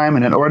daytime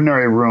in an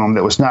ordinary room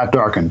that was not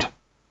darkened.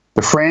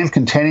 The frame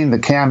containing the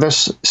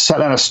canvas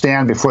set on a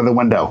stand before the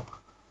window.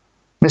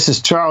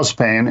 Mrs. Charles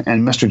Payne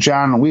and Mr.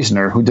 John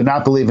Wiesner, who did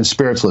not believe in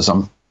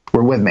spiritualism,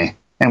 were with me,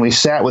 and we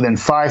sat within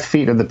 5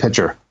 feet of the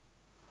picture.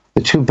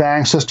 The two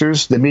Bang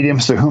sisters, the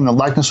mediums through whom the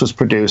likeness was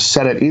produced,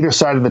 sat at either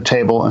side of the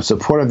table and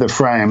supported the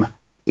frame,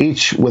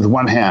 each with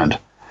one hand.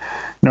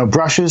 No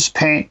brushes,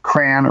 paint,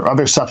 crayon, or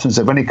other substance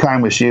of any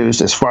kind was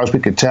used as far as we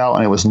could tell,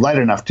 and it was light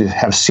enough to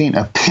have seen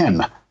a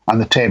pin on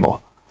the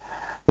table.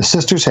 The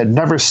sisters had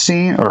never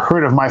seen or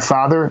heard of my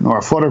father, nor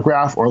a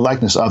photograph or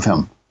likeness of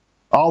him.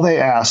 All they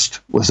asked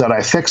was that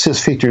I fix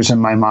his features in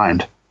my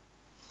mind.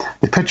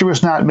 The picture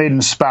was not made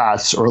in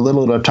spots or a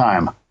little at a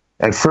time.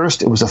 At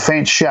first, it was a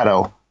faint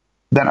shadow.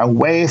 Then a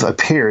wave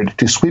appeared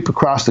to sweep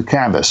across the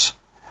canvas,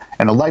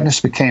 and the likeness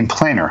became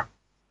plainer.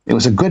 It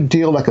was a good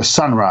deal like a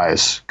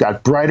sunrise,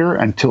 got brighter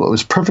until it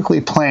was perfectly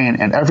plain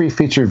and every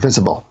feature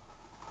visible.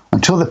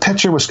 Until the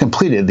picture was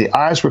completed, the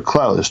eyes were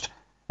closed,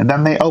 and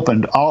then they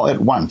opened all at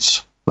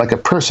once, like a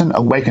person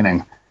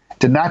awakening. It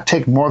did not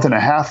take more than a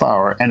half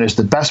hour, and is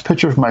the best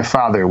picture of my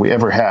father we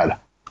ever had.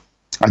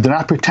 I do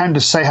not pretend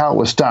to say how it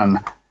was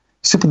done,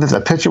 simply that the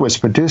picture was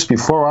produced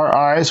before our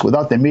eyes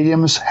without the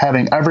mediums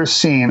having ever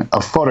seen a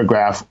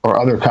photograph or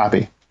other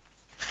copy.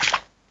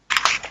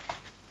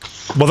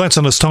 Well, that's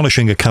an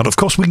astonishing account. Of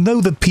course, we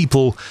know that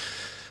people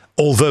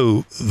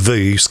although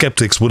the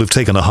skeptics would have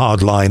taken a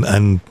hard line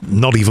and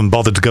not even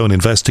bothered to go and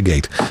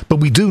investigate. But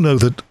we do know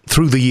that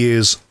through the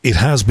years, it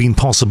has been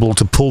possible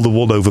to pull the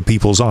wool over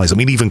people's eyes. I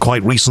mean, even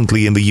quite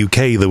recently in the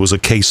UK, there was a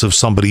case of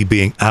somebody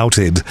being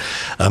outed,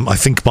 I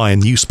think by a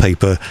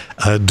newspaper,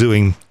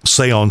 doing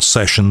seance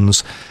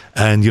sessions,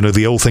 and, you know,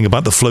 the old thing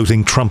about the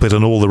floating trumpet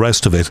and all the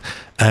rest of it.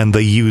 And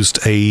they used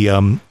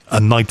a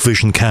night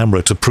vision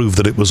camera to prove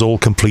that it was all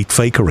complete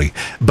fakery.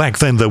 Back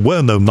then, there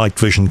were no night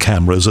vision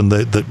cameras, and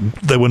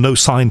there were no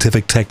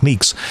scientific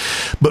techniques.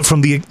 But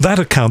from that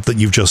account that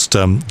you've just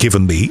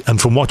given me, and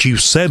from what you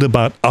said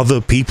about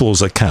other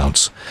people's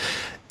accounts,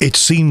 it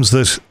seems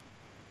that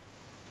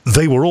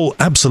they were all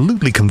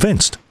absolutely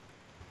convinced.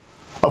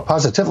 Oh,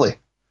 positively.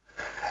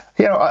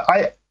 You know,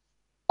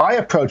 I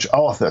approach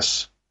all of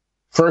this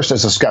first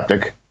as a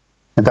skeptic,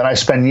 and then I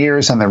spend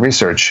years on the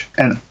research.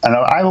 And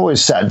I've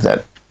always said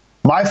that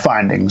my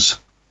findings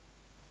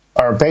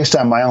are based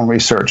on my own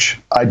research.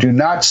 I do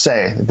not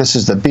say that this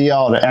is the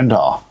be-all to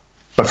end-all,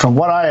 but from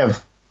what I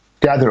have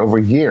gathered over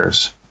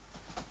years,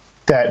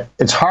 that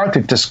it's hard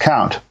to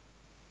discount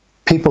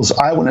people's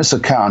eyewitness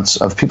accounts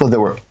of people that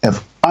were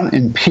of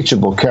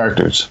unimpeachable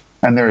characters.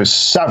 And there's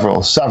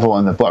several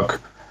in the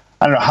book.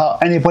 I don't know how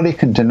anybody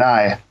can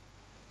deny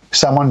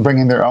someone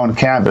bringing their own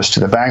canvas to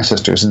the Bang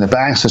sisters, and the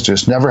Bang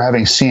sisters never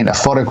having seen a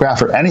photograph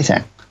or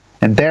anything.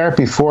 And there,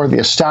 before the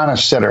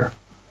astonished sitter,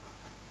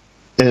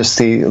 is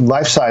the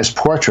life-size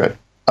portrait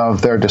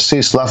of their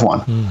deceased loved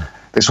one.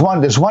 There's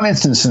one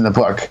instance in the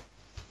book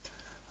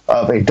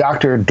of a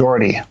Dr.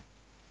 Doherty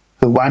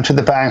who went to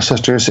the Bang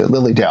sisters at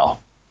Lilydale.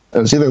 It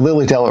was either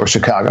Lilydale or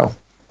Chicago.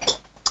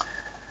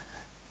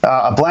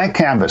 A blank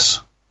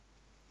canvas.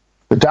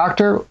 The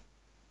doctor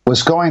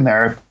was going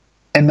there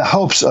in the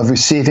hopes of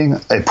receiving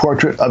a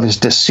portrait of his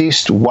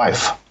deceased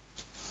wife.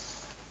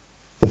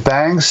 The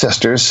Bang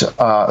sisters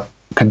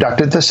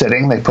conducted the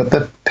sitting. They put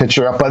the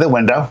picture up by the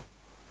window,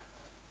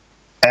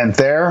 and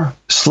there,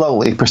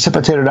 slowly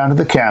precipitated onto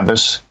the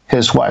canvas,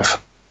 his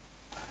wife.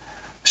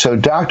 So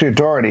Dr.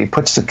 Doherty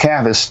puts the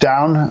canvas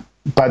down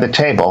by the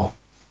table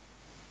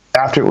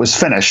after it was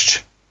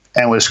finished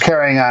and was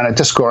carrying on a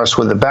discourse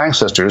with the Bang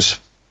sisters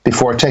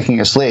before taking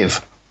his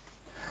leave.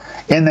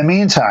 In the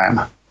meantime,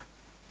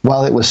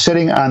 while it was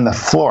sitting on the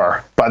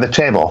floor by the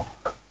table,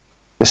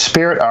 the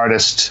spirit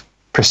artist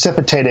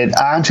precipitated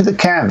onto the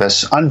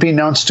canvas,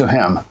 unbeknownst to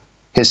him,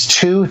 his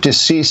two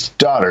deceased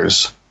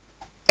daughters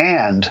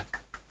and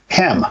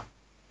him.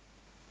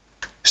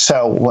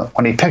 So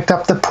when he picked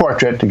up the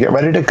portrait to get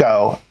ready to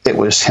go, it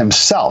was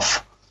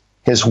himself,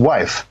 his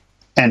wife,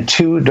 and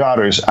two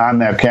daughters on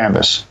that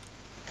canvas.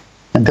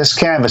 And this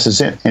canvas is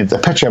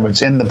the picture of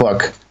it's in the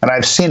book, and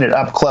I've seen it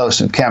up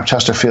close in Camp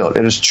Chesterfield.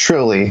 It is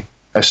truly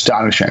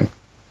astonishing.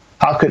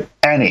 How could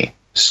any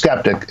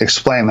skeptic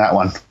explain that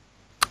one?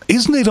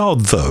 Isn't it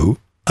odd, though,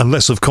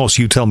 unless, of course,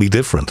 you tell me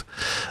different,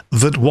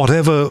 that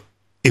whatever,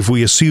 if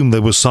we assume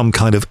there was some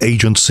kind of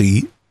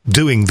agency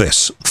doing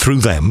this through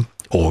them,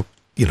 or,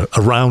 you know,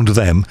 around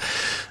them,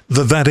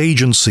 that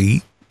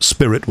agency,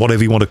 spirit,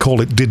 whatever you want to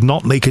call it, did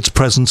not make its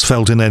presence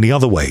felt in any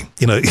other way.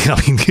 You know,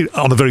 I mean,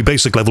 on a very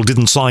basic level,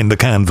 didn't sign the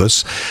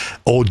canvas,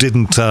 or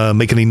didn't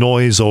make any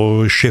noise,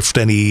 or shift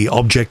any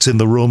objects in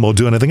the room, or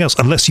do anything else,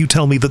 unless you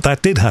tell me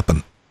that did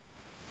happen.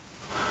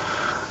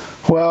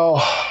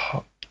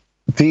 Well,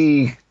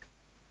 this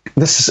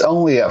is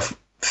only a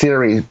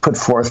theory put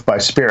forth by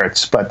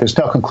spirits, but there's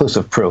no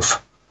conclusive proof.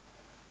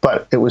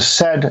 But it was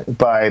said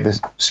by the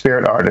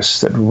spirit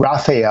artists that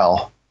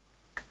Raphael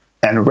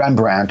and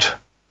Rembrandt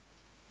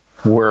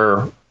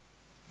were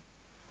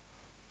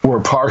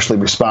partially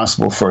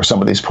responsible for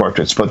some of these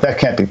portraits, but that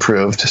can't be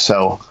proved.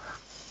 So,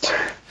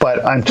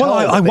 but I'm told.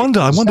 Well, I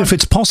wonder if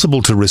it's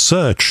possible to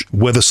research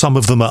whether some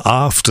of them are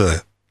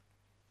after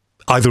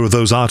either of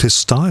those artists'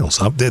 styles.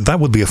 That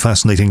would be a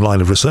fascinating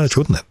line of research,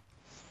 wouldn't it?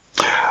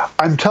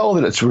 I'm told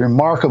that it's a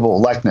remarkable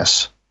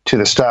likeness to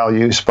the style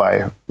used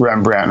by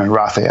Rembrandt and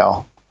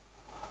Raphael.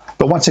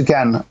 But once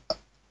again,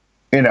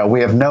 you know, we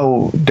have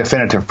no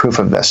definitive proof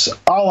of this.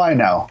 All I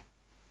know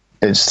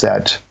is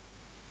that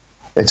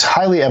it's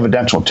highly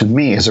evidential to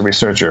me as a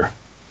researcher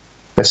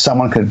that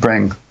someone could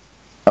bring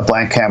a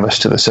blank canvas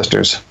to the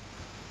sisters,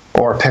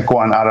 or pick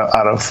one out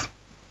of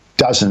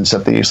dozens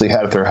that they usually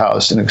had at their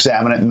house and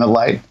examine it in the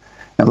light.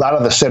 And a lot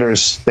of the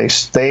sitters,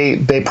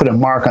 they put a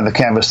mark on the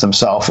canvas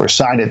themselves or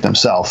signed it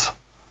themselves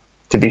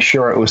to be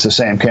sure it was the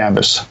same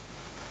canvas.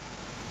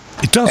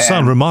 It does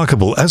sound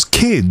remarkable. As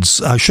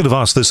kids, I should have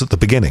asked this at the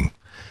beginning,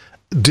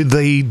 did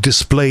they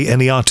display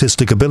any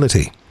artistic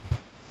ability?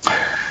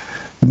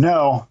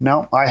 No.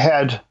 I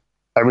had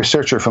a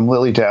researcher from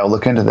Lilydale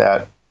look into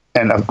that,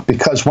 and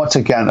because, once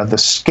again, of the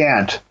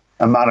scant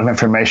amount of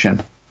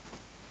information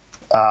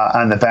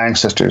on the Bang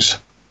sisters,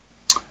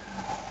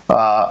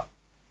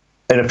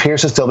 it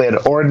appears as though they had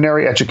an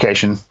ordinary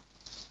education.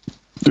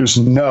 There's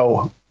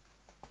no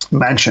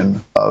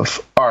mention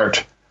of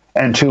art,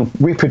 and to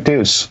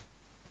reproduce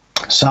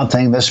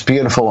something this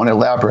beautiful and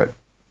elaborate,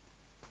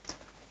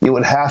 you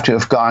would have to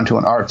have gone to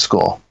an art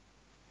school.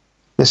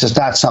 This is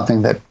not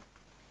something that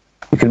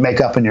you could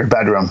make up in your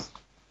bedroom.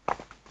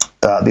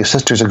 These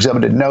sisters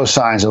exhibited no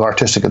signs of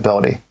artistic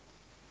ability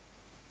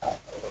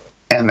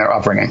in their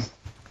upbringing.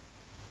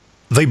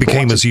 They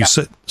became, as you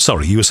said,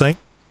 sorry, you were saying?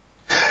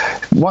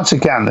 Once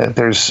again,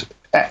 there's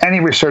any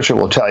researcher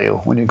will tell you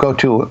when you go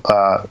to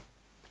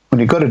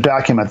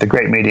document the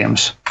great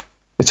mediums,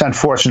 it's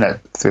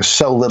unfortunate there's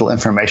so little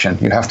information.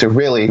 You have to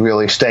really,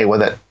 really stay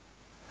with it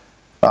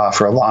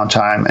for a long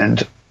time.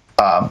 And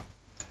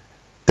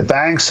the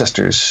Bang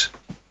sisters,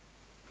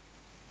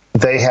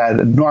 they had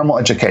a normal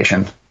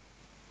education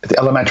at the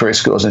elementary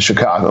schools in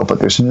Chicago, but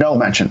there's no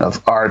mention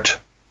of art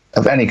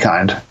of any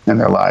kind in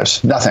their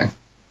lives. Nothing.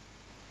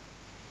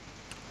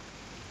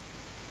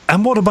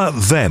 And what about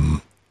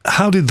them?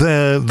 How did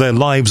their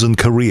lives and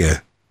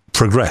career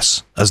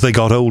progress as they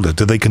got older?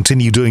 Did they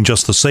continue doing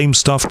just the same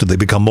stuff? Did they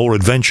become more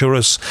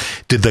adventurous?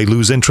 Did they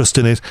lose interest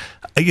in it?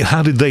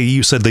 How did they,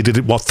 you said they did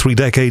it, 3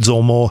 decades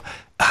or more?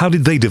 How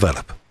did they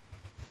develop?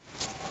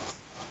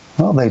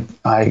 Well,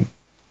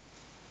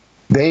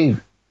 they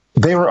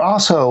were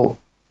also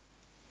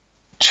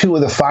two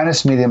of the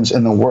finest mediums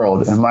in the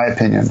world, in my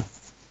opinion,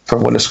 for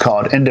what is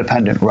called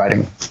independent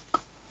writing.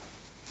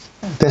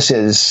 This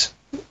is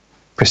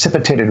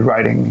precipitated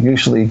writing,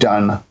 usually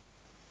done.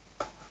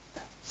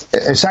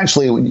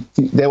 Essentially,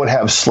 they would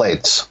have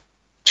slates,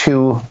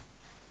 2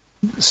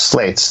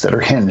 slates that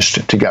are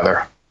hinged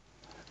together,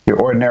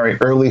 your ordinary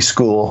early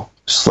school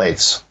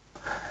slates.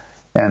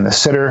 And the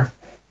sitter,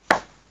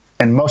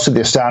 in most of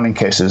the astounding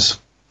cases,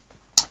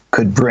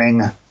 could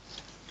bring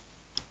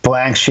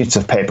blank sheets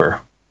of paper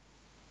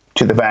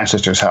to the Bang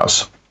sisters'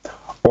 house.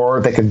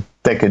 Or they could,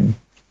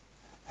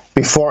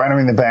 before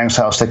entering the Bang's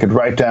house, they could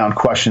write down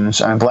questions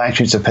on blank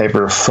sheets of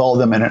paper, fold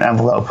them in an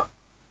envelope,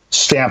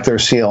 stamp their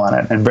seal on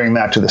it, and bring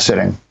that to the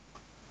sitting.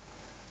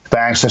 The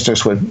Bang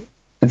sisters would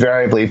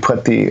invariably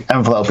put the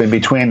envelope in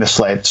between the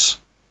slates.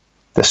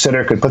 The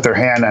sitter could put their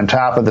hand on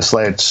top of the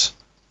slates.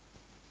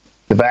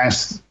 The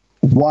Bangs,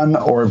 one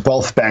or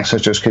both Bang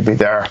sisters could be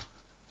there.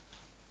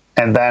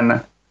 And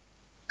then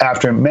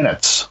after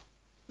minutes,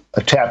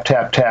 a tap,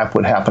 tap, tap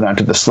would happen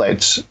onto the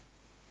slates.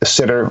 The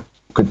sitter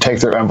could take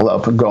their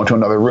envelope and go into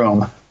another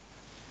room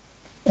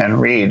and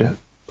read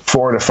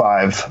 4 to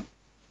 5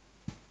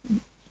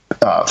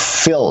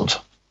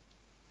 filled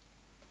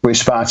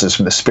responses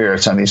from the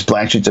spirits on these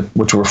blank sheets,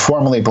 which were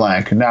formerly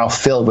blank, now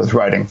filled with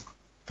writing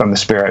from the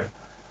spirit.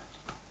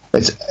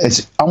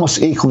 It's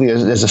almost equally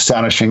as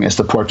astonishing as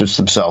the portraits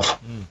themselves.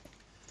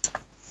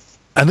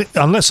 And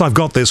unless I've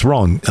got this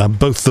wrong,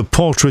 both the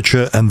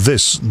portraiture and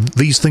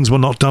these things were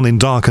not done in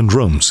darkened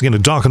rooms.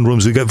 Darkened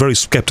rooms, we get very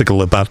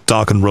skeptical about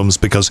darkened rooms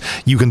because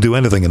you can do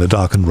anything in a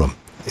darkened room.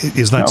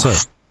 Is that so?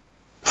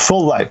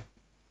 Full light.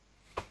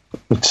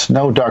 It's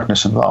no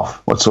darkness involved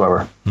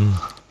whatsoever.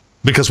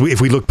 Because if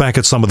we look back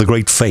at some of the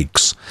great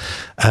fakes,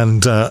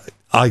 and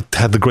I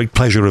had the great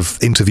pleasure of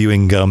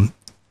interviewing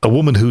a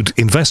woman who'd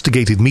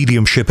investigated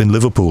mediumship in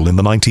Liverpool in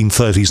the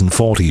 1930s and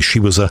 40s. She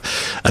was a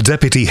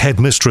deputy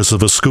headmistress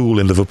of a school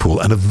in Liverpool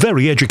and a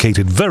very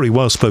educated, very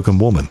well-spoken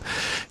woman.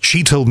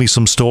 She told me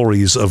some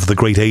stories of the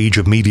great age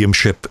of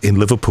mediumship in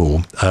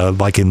Liverpool,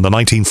 like in the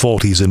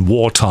 1940s in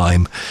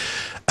wartime,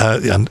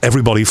 and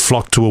everybody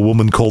flocked to a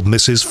woman called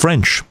Mrs.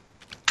 French.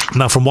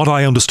 Now, from what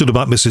I understood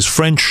about Mrs.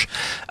 French,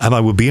 and I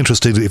would be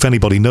interested if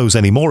anybody knows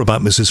any more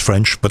about Mrs.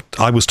 French, but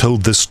I was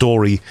told this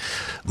story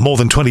more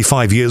than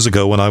 25 years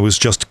ago when I was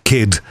just a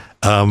kid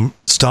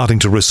starting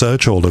to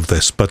research all of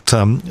this. But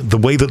the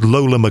way that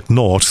Lola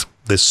McNaught,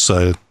 this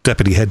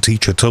deputy head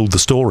teacher, told the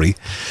story,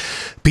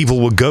 people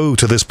would go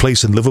to this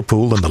place in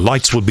Liverpool and the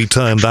lights would be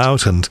turned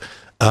out and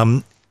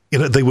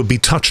they would be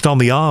touched on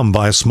the arm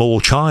by a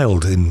small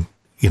child in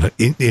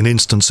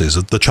instances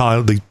of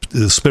the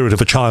spirit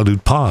of a child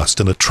who'd passed,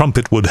 and a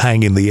trumpet would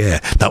hang in the air.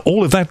 Now,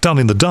 all of that done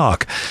in the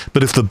dark,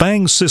 but if the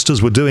Bang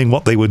sisters were doing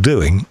what they were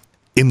doing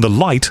in the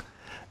light,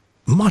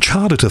 much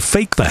harder to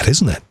fake that,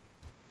 isn't it?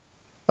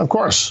 Of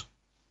course.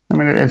 I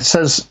mean, it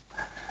says,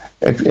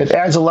 it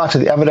adds a lot to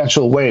the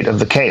evidential weight of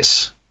the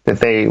case that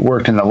they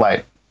worked in the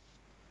light.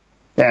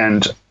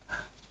 And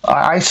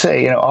I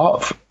say,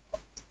 all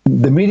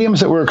the mediums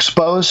that were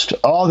exposed,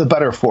 all the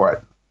better for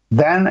it,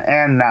 then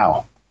and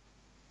now.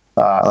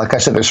 Like I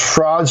said, there's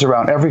frauds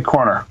around every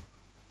corner,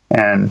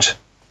 and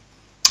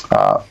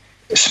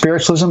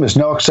spiritualism is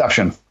no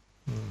exception.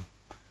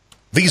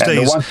 These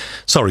days,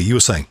 sorry, you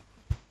were saying?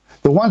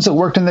 The ones that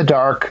worked in the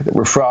dark, that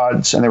were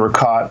frauds, and they were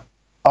caught,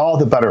 all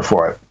the better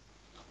for it.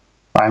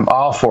 I'm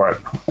all for it,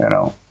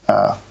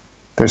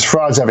 There's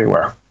frauds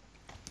everywhere.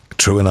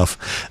 True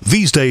enough.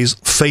 These days,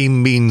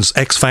 fame means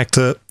X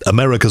Factor,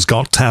 America's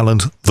Got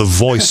Talent, The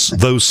Voice,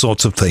 those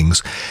sorts of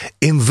things.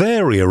 In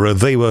their era,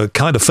 they were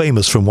kind of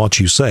famous from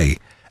what you say.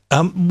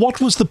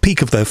 What was the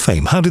peak of their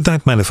fame? How did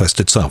that manifest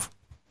itself?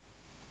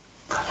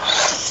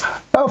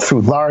 Well,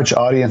 through large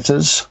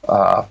audiences.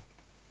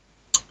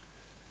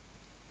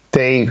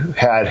 They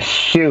had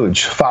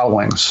huge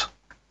followings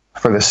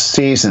for the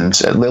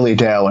seasons at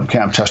Lilydale and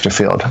Camp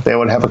Chesterfield. They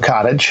would have a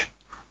cottage,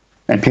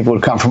 and people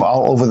would come from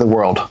all over the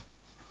world.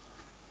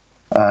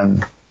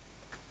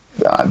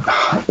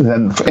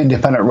 than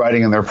independent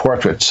writing in their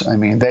portraits. I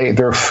mean,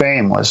 they're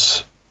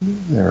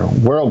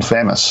world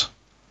famous,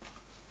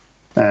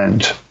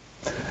 and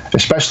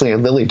especially at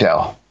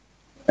Lilydale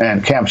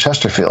and Camp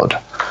Chesterfield.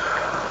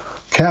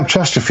 Camp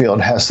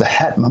Chesterfield has the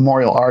Het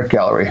Memorial Art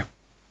Gallery,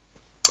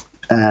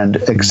 and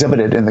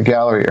exhibited in the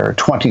gallery are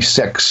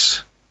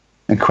 26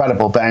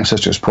 incredible Bang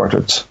Sisters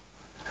portraits.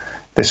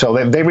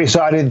 They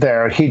resided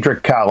there at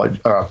Heagerty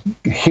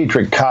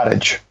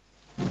Cottage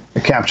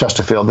at Camp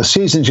Chesterfield. The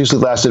seasons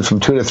usually lasted from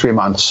 2 to 3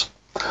 months,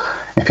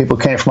 and people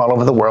came from all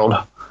over the world.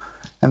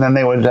 And then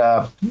they would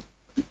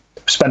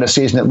spend a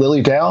season at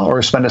Lilydale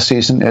or spend a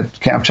season at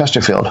Camp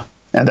Chesterfield.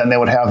 And then they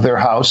would have their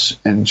house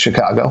in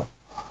Chicago.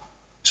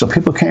 So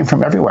people came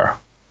from everywhere.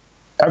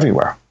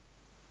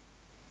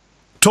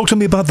 Talk to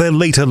me about their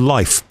later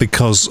life,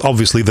 because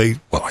obviously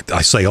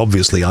I say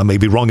obviously, I may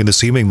be wrong in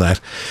assuming that,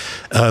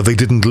 they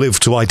didn't live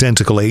to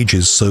identical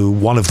ages, so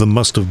one of them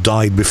must have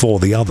died before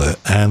the other,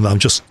 and I'm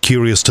just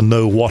curious to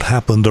know what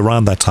happened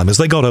around that time as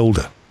they got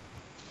older.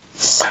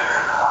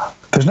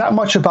 There's not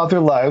much about their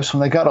lives when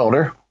they got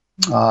older.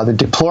 The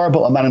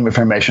deplorable amount of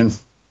information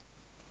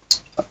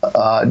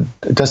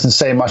doesn't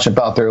say much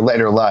about their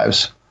later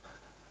lives.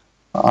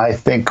 I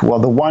think,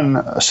 the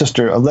one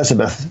sister,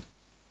 Elizabeth,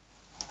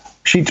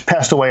 she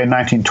passed away in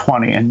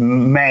 1920,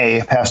 and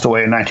May passed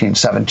away in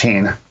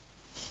 1917.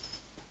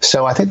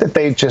 So I think that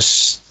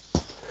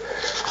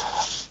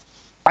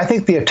I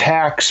think the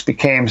attacks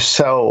became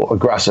so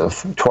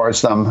aggressive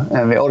towards them,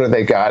 and the older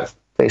they got,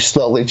 they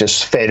slowly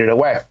just faded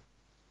away.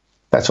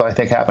 That's what I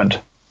think happened.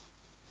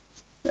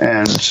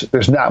 And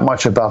there's not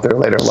much about their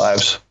later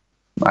lives.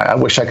 I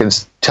wish I could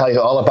tell you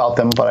all about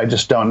them, but I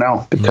just don't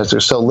know, because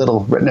there's so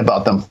little written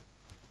about them.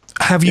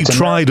 Have you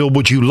tried, or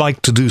would you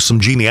like to do some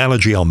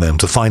genealogy on them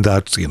to find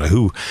out,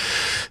 who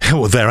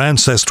their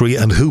ancestry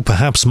and who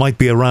perhaps might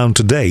be around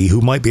today,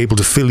 who might be able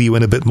to fill you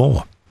in a bit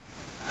more?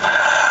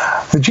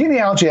 The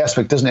genealogy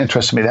aspect doesn't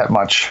interest me that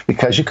much,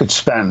 because I could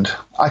spend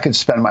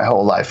my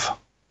whole life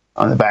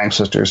on the Bang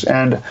Sisters,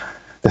 and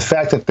the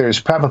fact that there's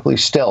probably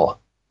still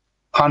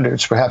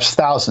hundreds, perhaps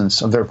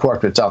thousands of their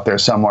portraits out there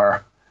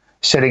somewhere,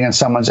 sitting in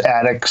someone's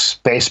attics,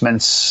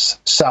 basements,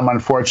 some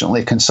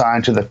unfortunately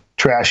consigned to the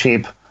trash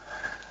heap.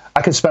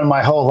 I could spend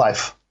my whole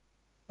life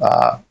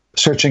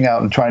searching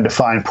out and trying to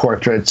find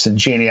portraits and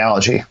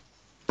genealogy,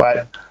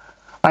 but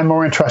I'm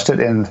more interested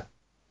in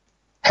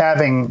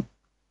having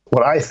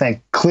what I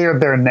think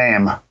cleared their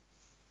name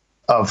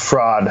of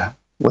fraud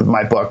with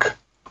my book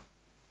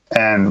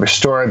and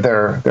restored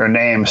their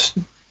names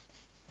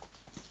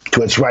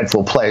to its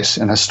rightful place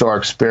in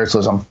historic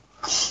spiritualism,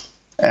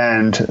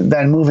 and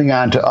then moving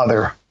on to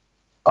other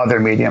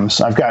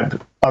mediums. I've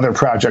got other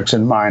projects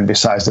in mind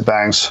besides the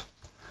Bangs.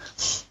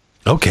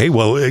 Okay,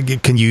 well,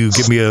 can you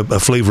give me a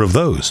flavor of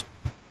those?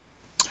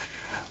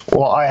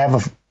 Well, I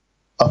have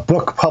a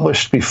book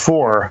published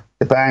before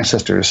the Bang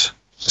Sisters.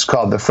 It's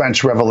called The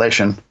French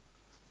Revelation.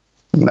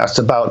 And that's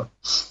about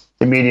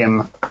the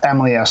medium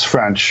Emily S.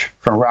 French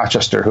from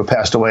Rochester, who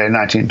passed away in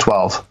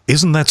 1912.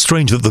 Isn't that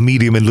strange that the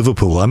medium in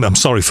Liverpool, I'm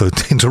sorry for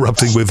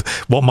interrupting with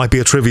what might be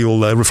a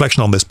trivial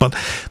reflection on this, but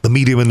the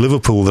medium in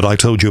Liverpool that I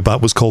told you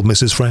about was called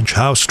Mrs. French.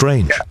 How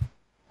strange. Yeah.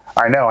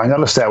 I know, I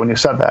noticed that when you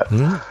said that.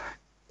 Mm.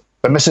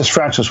 But Mrs.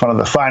 French was one of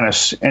the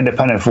finest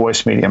independent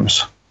voice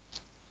mediums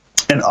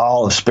in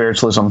all of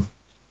spiritualism.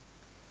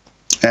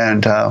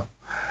 And I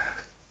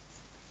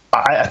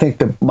think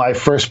that my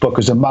first book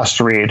is a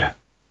must-read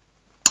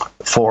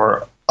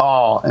for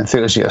all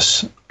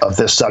enthusiasts of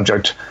this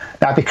subject,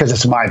 not because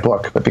it's my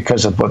book, but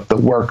because of what the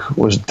work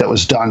that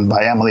was done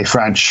by Emily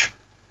French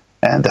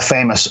and the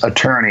famous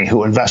attorney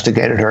who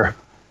investigated her.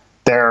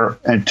 Their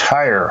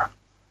entire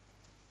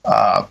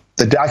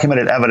the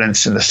documented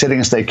evidence in the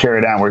sittings they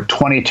carried out were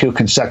 22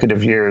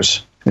 consecutive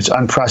years. It's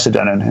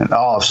unprecedented in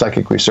all of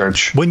psychic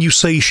research. When you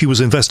say she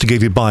was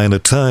investigated by an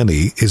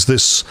attorney, is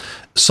this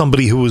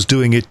somebody who was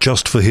doing it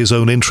just for his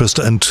own interest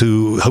and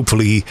to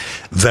hopefully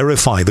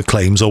verify the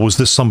claims, or was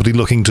this somebody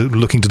looking to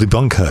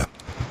debunk her?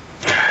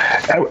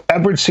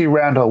 Edward C.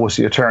 Randall was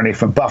the attorney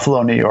from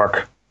Buffalo, New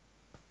York,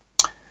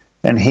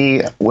 and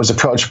he was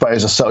approached by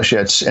his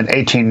associates in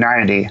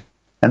 1890,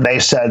 and they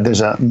said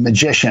there's a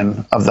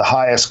magician of the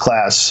highest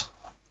class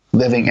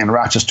living in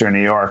Rochester,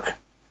 New York,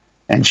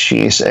 and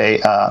she's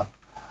the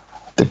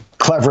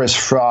cleverest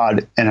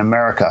fraud in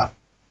America.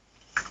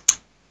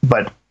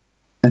 But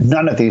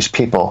none of these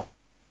people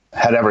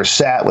had ever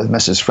sat with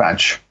Mrs.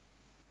 French.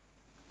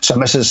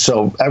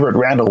 So Everett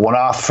Randall went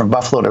off from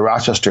Buffalo to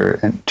Rochester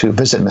to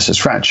visit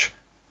Mrs. French,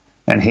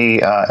 and he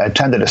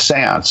attended a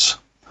seance,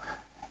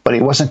 but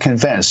he wasn't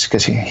convinced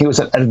because he was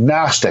an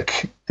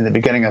agnostic in the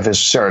beginning of his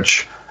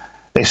search.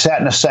 They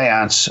sat in a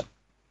seance,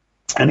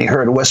 and he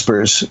heard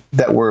whispers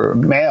that were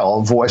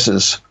male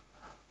voices.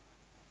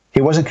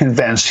 He wasn't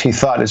convinced. He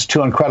thought it's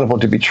too incredible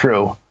to be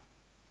true.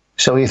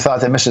 So he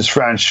thought that Mrs.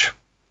 French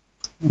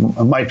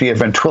might be a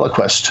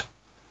ventriloquist.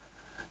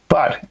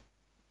 But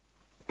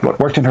what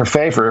worked in her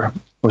favor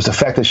was the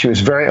fact that she was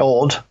very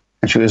old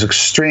and she was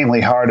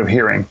extremely hard of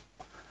hearing.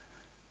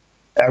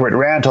 Everett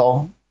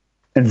Randall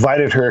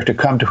invited her to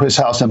come to his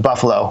house in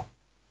Buffalo.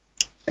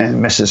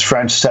 And Mrs.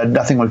 French said,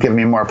 nothing would give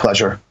me more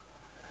pleasure.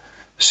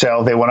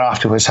 So they went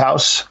off to his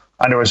house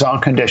under his own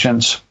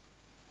conditions,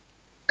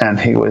 and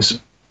he was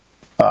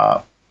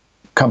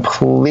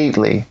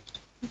completely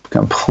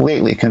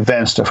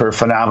convinced of her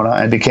phenomena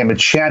and became a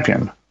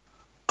champion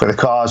for the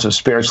cause of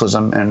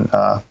spiritualism and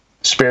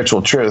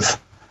spiritual truth.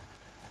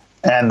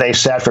 And they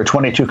sat for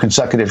 22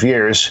 consecutive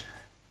years.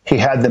 He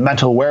had the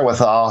mental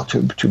wherewithal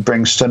to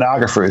bring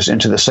stenographers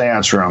into the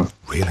seance room.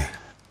 Really?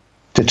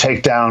 To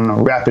take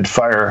down rapid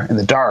fire in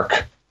the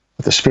dark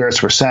what the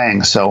spirits were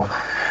saying. So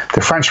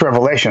the French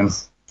Revelation,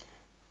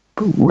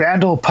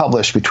 Randall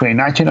published between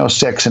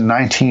 1906 and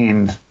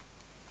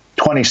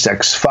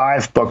 1926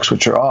 5 books,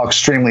 which are all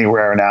extremely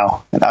rare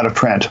now and out of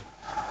print,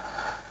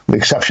 with the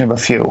exception of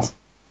a few.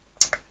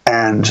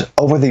 And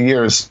over the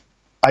years,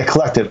 I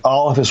collected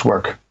all of his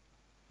work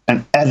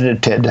and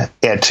edited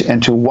it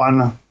into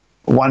one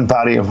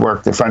body of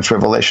work, the French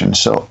Revelation.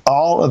 So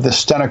all of the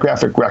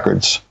stenographic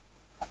records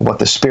of what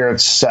the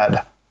spirits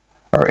said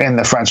are in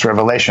the French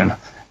Revelation.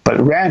 But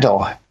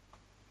Randall,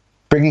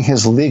 bringing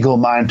his legal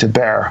mind to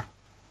bear,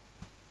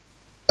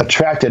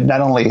 attracted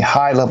not only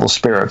high-level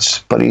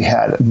spirits, but he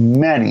had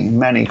many,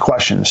 many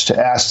questions to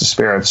ask the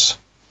spirits.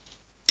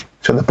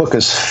 So the book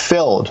is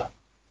filled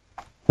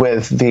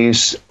with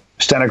these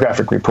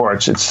stenographic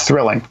reports. It's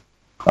thrilling.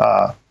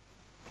 I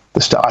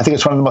think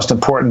it's one of the most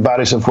important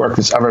bodies of work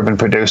that's ever been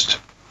produced.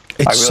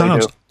 It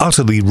sounds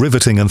utterly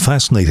riveting and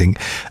fascinating.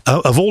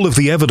 Of all of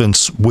the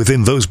evidence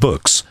within those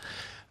books,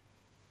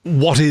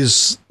 what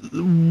has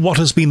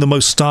been the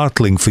most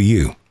startling for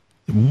you?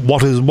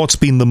 What's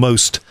been the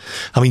most?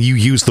 I mean, you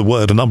used the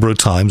word a number of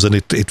times, and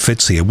it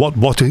fits here.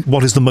 What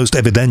is the most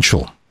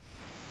evidential?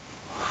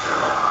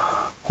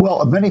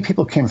 Well, many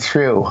people came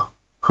through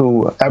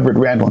who Edward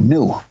Randall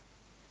knew.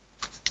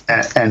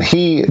 And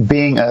he,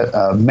 being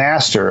a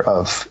master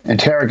of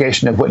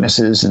interrogation of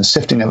witnesses and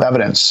sifting of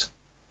evidence,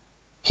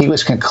 he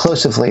was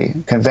conclusively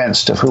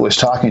convinced of who was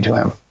talking to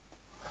him.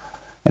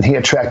 And he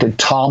attracted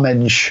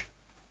Talmage,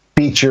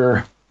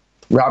 Beecher,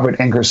 Robert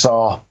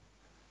Ingersoll,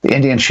 the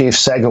Indian chief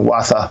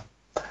Sagawatha.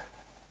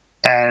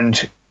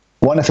 And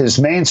one of his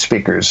main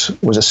speakers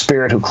was a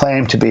spirit who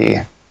claimed to be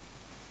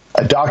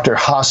a Dr.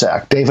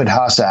 Hossack, David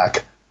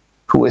Hossack,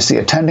 who was the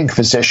attending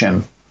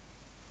physician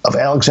of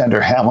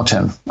Alexander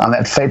Hamilton on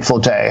that fateful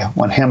day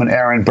when him and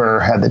Aaron Burr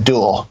had the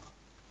duel,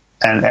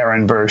 and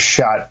Aaron Burr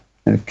shot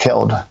and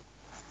killed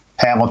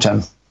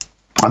Hamilton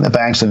on the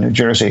banks of New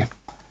Jersey.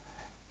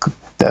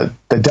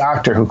 The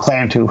doctor who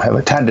claimed to have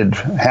attended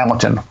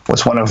Hamilton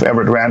was one of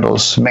Edward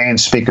Randall's main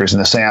speakers in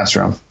the seance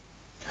room.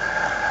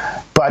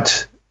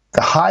 But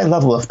the high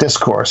level of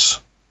discourse,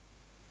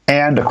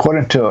 and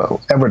according to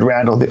Edward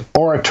Randall, the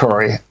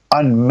oratory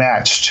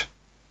unmatched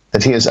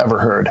that he has ever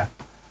heard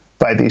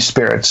by these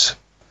spirits.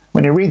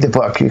 When you read the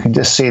book, you can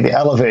just see the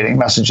elevating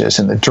messages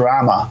and the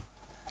drama,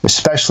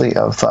 especially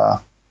of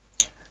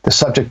the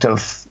subject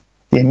of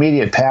the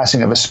immediate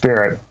passing of a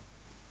spirit,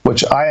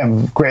 which I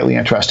am greatly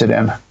interested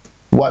in.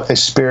 What a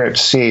spirit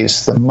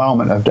sees the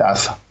moment of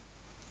death.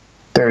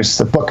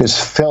 The book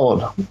is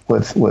filled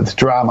with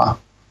drama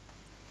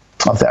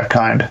of that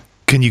kind.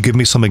 Can you give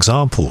me some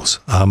examples?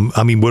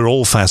 I mean, we're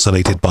all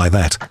fascinated by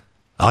that.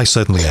 I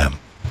certainly am.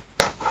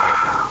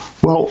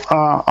 Well,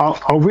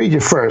 I'll read you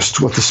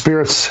first what the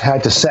spirits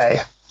had to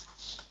say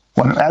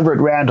when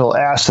Edward Randall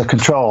asked the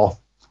control,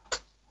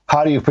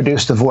 how do you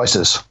produce the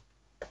voices?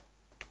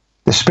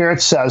 The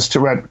spirit says to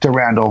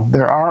Randall,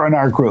 there are in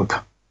our group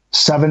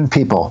 7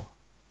 people,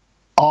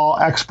 all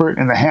expert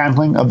in the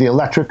handling of the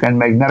electric and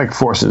magnetic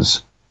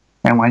forces.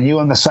 And when you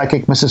and the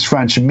psychic Mrs.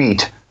 French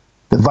meet,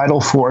 the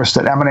vital force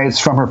that emanates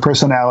from her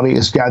personality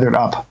is gathered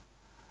up.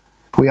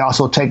 We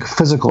also take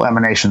physical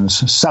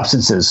emanations,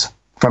 substances,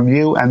 from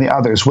you and the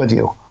others with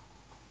you,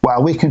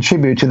 while we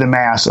contribute to the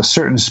mass a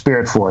certain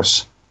spirit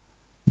force.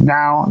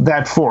 Now,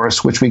 that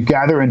force which we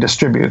gather and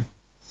distribute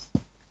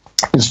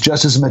is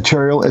just as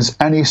material as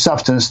any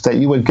substance that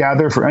you would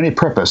gather for any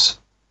purpose.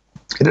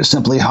 It is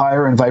simply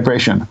higher in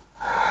vibration.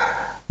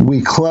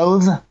 We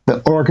clothe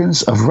the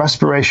organs of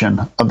respiration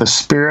of the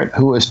spirit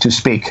who is to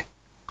speak,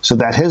 so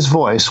that his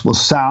voice will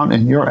sound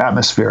in your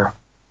atmosphere.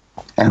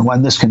 And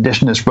when this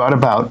condition is brought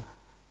about,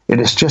 it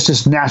is just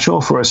as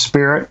natural for a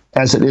spirit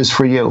as it is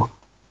for you.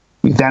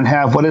 You then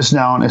have what is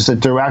known as the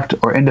direct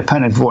or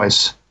independent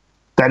voice.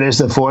 That is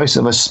the voice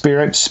of a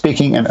spirit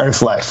speaking in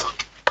earth life.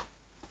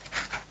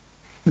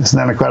 Isn't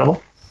that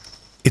incredible?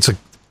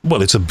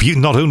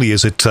 Not only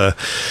is it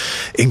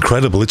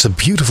incredible, it's a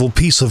beautiful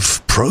piece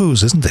of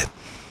prose, isn't it?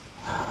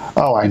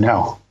 Oh, I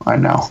know.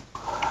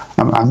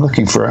 I'm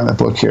looking for in the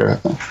book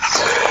here.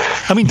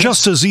 I mean,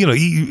 just as,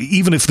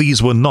 even if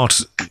these were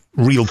not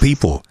real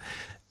people,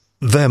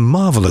 they're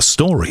marvelous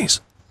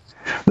stories.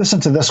 Listen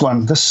to this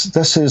one.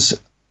 This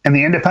is in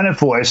the independent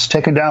voice,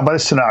 taken down by the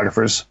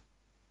stenographers.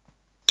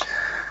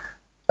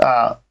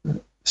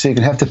 So you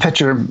can have to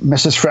picture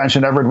Mrs. French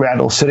and Edward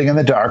Randall sitting in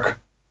the dark.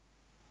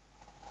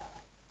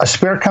 A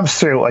spirit comes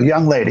through, a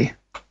young lady.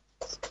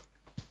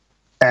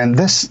 And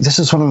this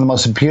is one of the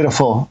most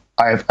beautiful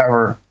I've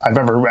ever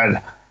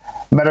read.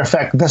 Matter of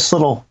fact, this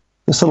little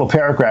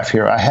paragraph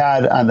here I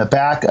had on the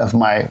back of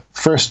my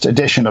first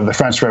edition of the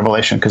French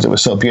Revelation because it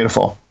was so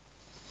beautiful.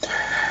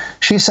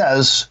 She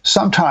says,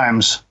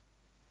 sometimes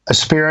a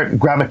spirit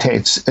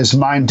gravitates as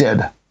mine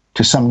did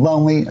to some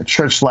lonely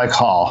church-like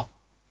hall,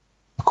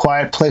 a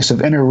quiet place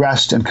of inner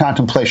rest and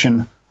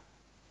contemplation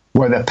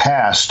where the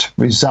past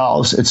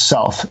resolves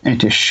itself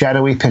into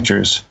shadowy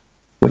pictures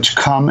which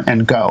come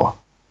and go,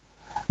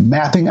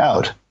 mapping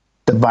out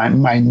the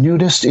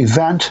minutest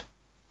event,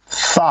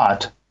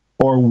 thought,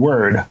 or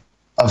word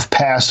of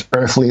past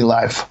earthly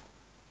life.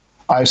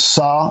 I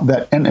saw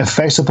that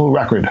ineffaceable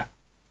record,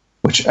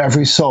 which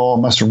every soul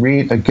must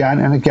read again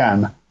and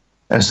again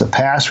as the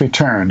past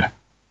returned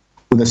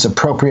with its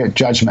appropriate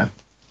judgment.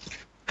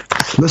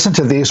 Listen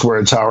to these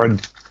words,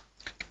 Howard.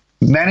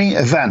 Many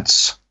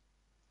events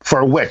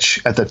for which,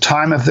 at the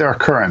time of their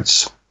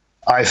occurrence,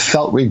 I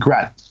felt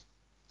regret,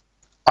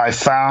 I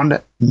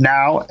found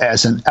now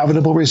as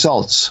inevitable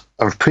results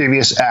of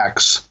previous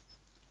acts,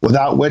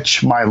 without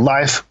which my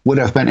life would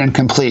have been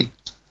incomplete.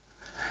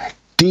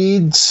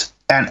 Deeds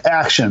and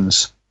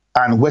actions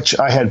on which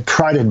I had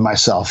prided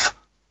myself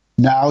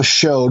now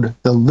showed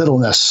the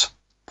littleness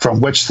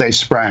from which they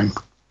sprang.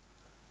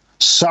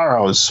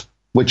 Sorrows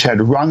which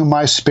had wrung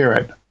my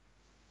spirit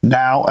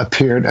now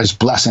appeared as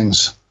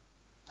blessings,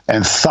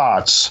 and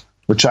thoughts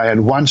which I had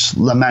once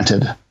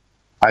lamented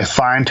I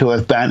find to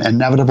have been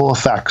inevitable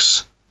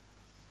effects.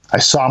 I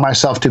saw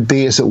myself to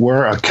be, as it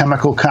were, a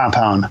chemical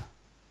compound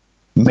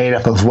made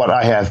up of what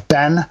I have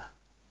been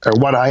or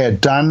what I had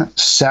done,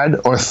 said,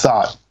 or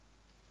thought.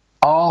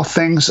 All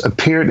things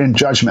appeared in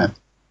judgment,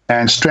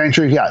 and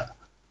stranger yet,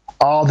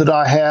 all that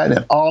I had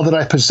and all that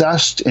I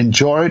possessed,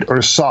 enjoyed,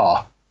 or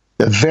saw,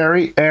 the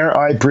very air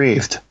I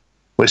breathed,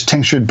 was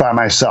tinctured by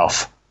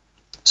myself,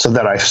 so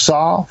that I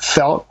saw,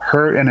 felt,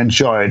 heard, and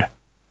enjoyed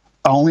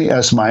only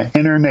as my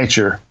inner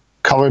nature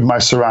colored my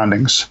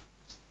surroundings.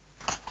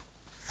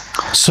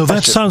 So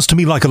that sounds to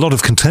me like a lot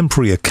of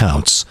contemporary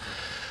accounts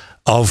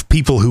of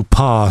people who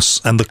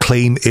pass, and the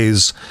claim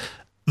is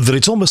that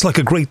it's almost like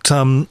a great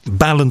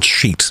balance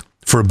sheet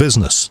for a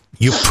business.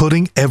 You're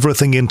putting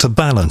everything into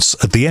balance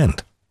at the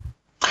end.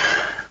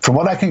 From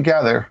what I can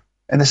gather,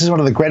 and this is one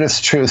of the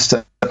greatest truths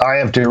that I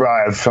have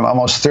derived from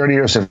almost 30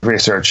 years of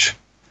research,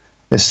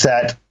 is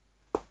that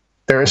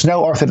there is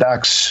no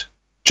orthodox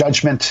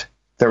judgment.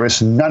 There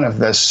is none of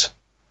this.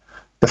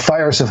 The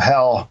fires of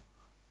hell,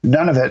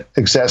 none of it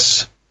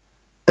exists.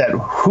 That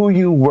who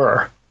you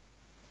were,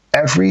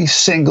 every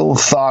single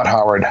thought,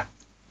 Howard,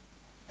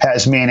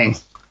 has meaning.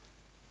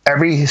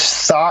 Every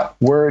thought,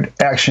 word,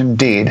 action,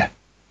 deed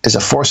is a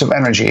force of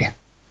energy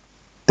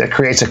that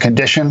creates a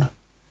condition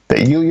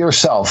that you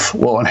yourself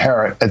will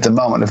inherit at the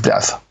moment of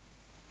death.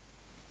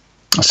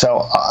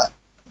 So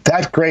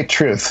that great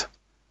truth,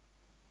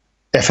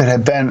 if it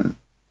had been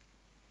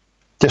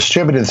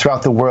distributed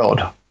throughout the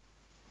world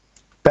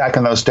back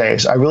in those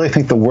days, I really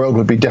think the world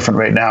would be different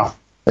right now,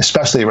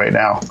 especially right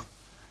now,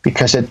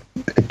 because it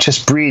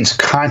just breeds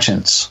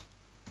conscience.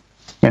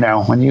 You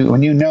know, when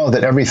you know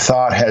that every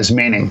thought has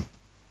meaning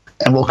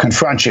and will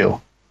confront you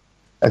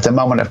at the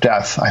moment of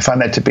death, I find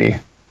that to be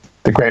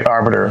the great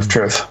arbiter of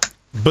truth.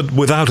 But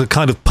without a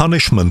kind of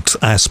punishment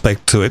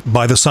aspect to it,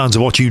 by the sounds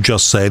of what you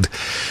just said,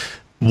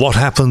 what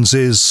happens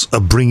is a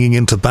bringing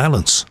into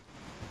balance.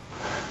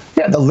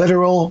 Yeah, the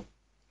literal,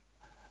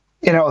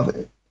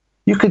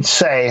 you could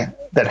say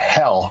that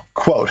hell,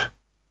 quote,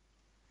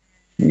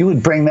 you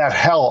would bring that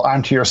hell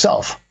onto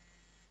yourself,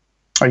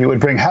 or you would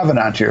bring heaven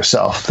onto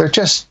yourself. They're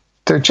just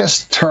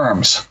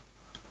terms.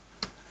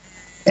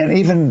 And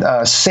even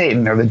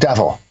Satan or the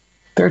devil,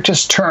 they're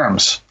just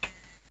terms.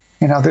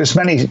 There's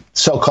many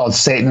so-called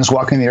Satans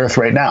walking the earth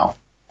right now.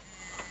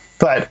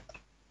 But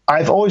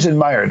I've always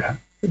admired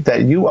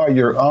that you are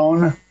your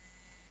own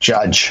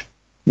judge.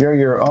 You're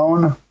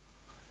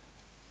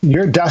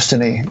your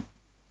destiny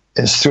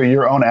is through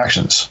your own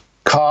actions.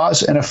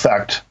 Cause and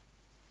effect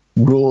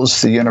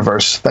rules the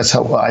universe. That's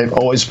how I've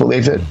always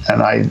believed it,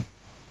 and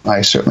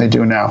I certainly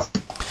do now.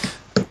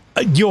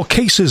 Your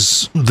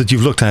cases that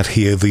you've looked at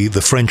here,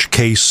 the French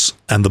case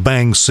and the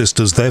Bang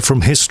sisters, they're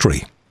from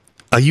history.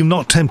 Are you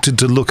not tempted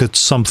to look at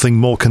something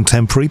more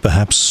contemporary,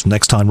 perhaps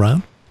next time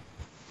round?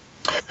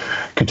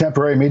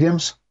 Contemporary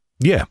mediums?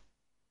 Yeah.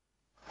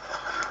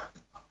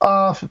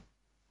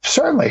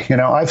 Certainly.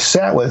 I've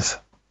sat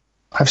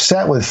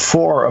with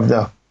four of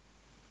the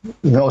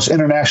most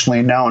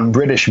internationally known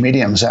British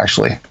mediums.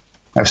 Actually,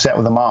 I've sat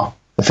with them all.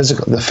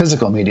 The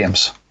physical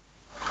mediums.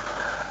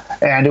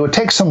 And it would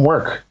take some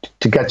work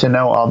to get to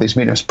know all these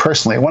mediums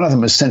personally. One of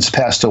them has since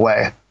passed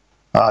away.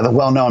 The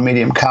well-known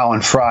medium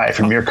Colin Fry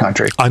from your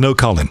country. I know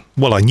Colin.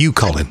 Well, I knew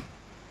Colin.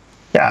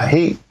 Yeah,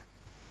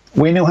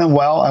 we knew him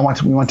well.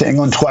 We went to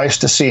England twice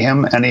to see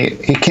him, and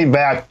he came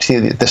back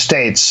to the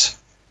States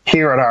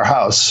here at our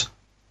house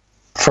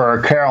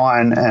for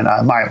Caroline and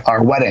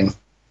our wedding.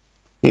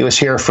 He was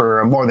here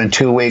for more than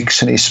 2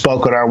 weeks, and he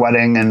spoke at our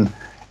wedding, and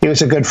he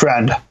was a good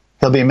friend.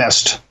 He'll be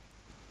missed.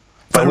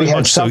 But we Very had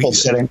much so. several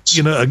sittings.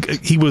 You know,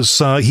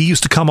 he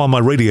used to come on my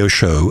radio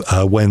show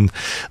when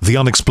The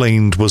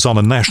Unexplained was on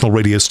a national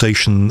radio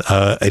station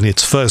in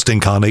its first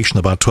incarnation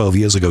about 12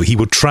 years ago. He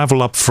would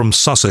travel up from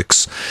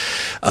Sussex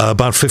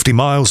about 50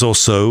 miles or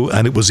so,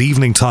 and it was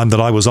evening time that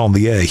I was on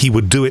the air. He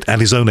would do it at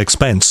his own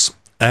expense,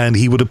 and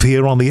he would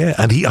appear on the air.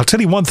 And I'll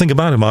tell you one thing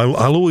about him.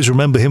 I'll always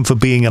remember him for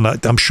being, and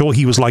I'm sure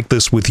he was like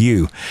this with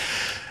you,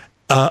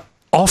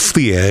 off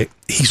the air,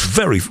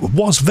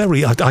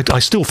 I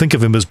still think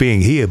of him as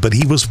being here, but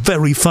he was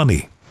very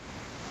funny.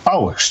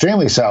 Oh,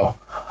 extremely so.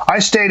 I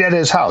stayed at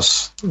his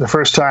house the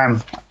first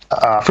time,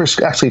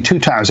 actually 2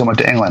 times I went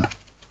to England.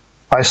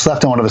 I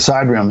slept in one of the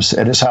side rooms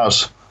at his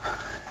house,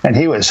 and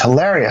he was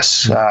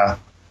hilarious.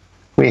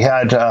 We'd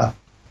have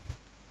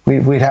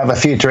a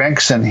few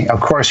drinks, and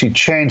of course he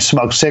chain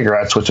smoked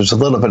cigarettes, which was a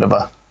little bit of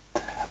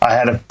I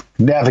had to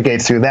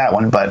navigate through that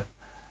one, but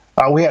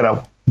we had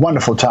a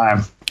wonderful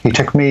time. He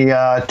took me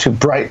to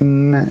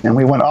Brighton, and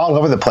we went all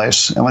over the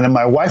place. And when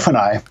my wife and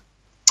I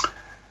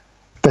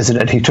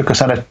visited, he took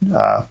us on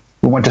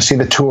we went to see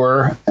the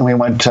tour, and we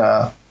went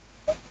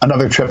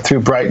another trip through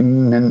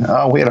Brighton,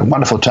 and we had a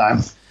wonderful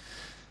time.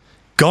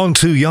 Gone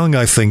too young,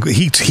 I think.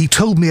 He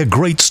told me a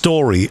great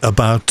story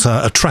about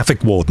a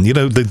traffic warden. You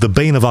know, the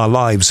bane of our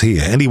lives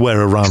here,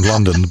 anywhere around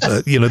London.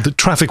 You know, the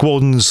traffic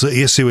wardens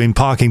issuing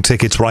parking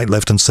tickets right,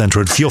 left, and centre.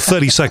 If you're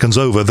 30 seconds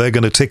over, they're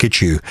going to ticket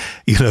you.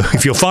 You know,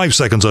 if you're 5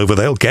 seconds over,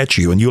 they'll get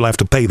you, and you'll have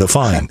to pay the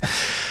fine.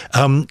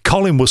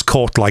 Colin was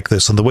caught like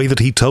this, and the way that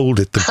he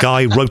told it, the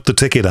guy wrote the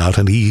ticket out,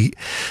 and he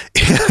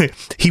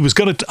was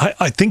going to.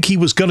 I think he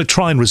was going to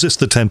try and resist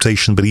the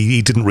temptation, but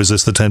he didn't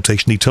resist the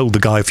temptation. He told the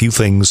guy a few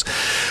things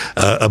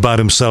about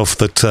himself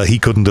that he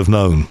couldn't have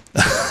known.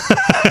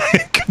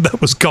 That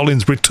was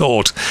Colin's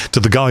retort to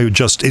the guy who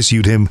just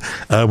issued him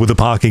with a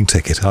parking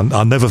ticket.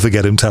 I'll never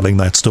forget him telling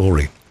that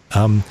story.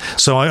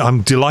 So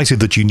I'm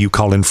delighted that you knew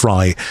Colin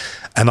Fry,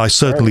 and I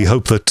certainly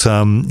hope that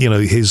you know,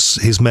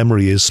 his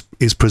memory is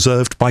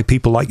preserved by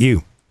people like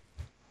you.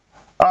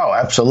 Oh,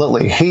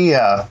 absolutely. He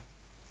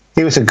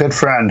was a good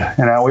friend.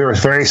 You know, we were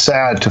very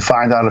sad to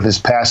find out of his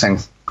passing.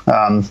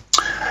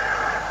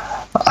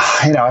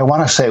 You know, I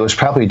want to say it was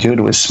probably due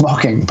to his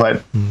smoking,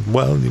 but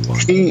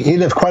he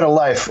lived quite a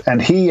life, and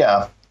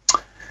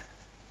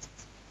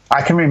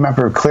I can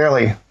remember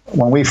clearly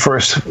when we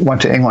first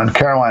went to England,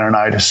 Caroline and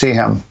I, to see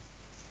him.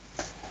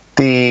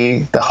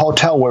 The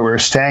hotel where we were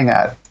staying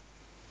at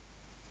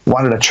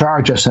wanted to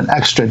charge us an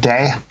extra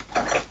day,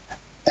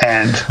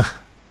 and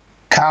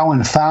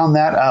Colin found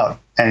that out,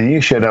 and he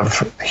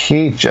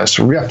just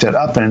ripped it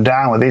up and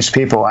down with these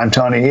people. I'm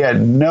telling you, he had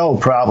no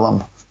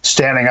problem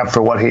standing up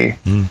for what he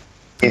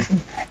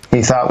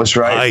thought was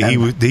right.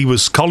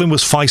 Colin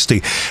was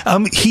feisty.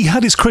 He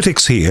had his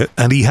critics here,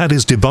 and he had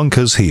his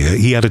debunkers here.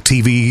 He had a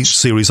TV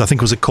series, I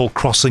think was it called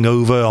Crossing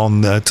Over,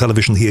 on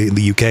television here in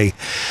the UK.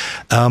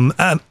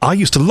 And I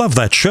used to love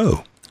that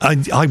show.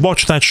 I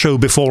watched that show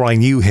before I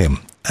knew him,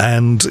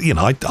 and you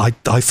know, I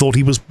thought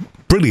he was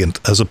brilliant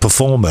as a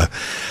performer,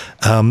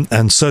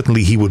 and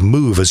certainly he would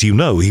move, as you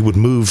know, he would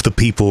move the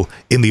people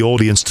in the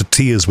audience to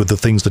tears with the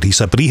things that he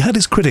said. But he had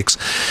his critics.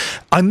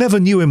 I never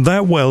knew him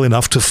that well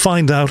enough to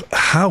find out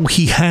how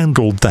he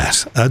handled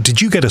that.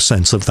 Did you get a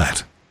sense of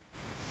that?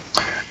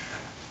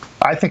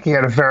 I think he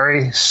had a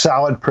very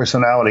solid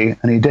personality,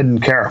 and he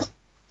didn't care.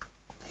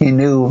 He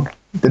knew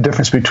the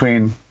difference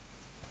between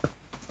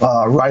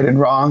right and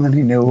wrong, and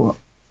he knew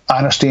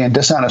honesty and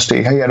dishonesty.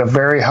 He had a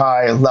very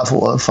high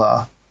level of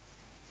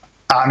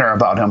honor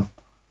about him,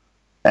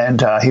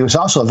 and he was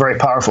also a very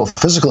powerful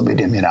physical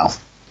medium. You know,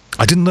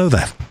 I didn't know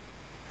that.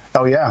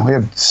 Oh yeah, we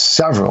had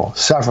several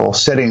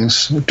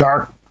sittings,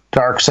 dark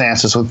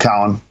seances with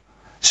Colin.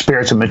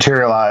 Spirits would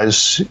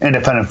materialize,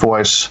 independent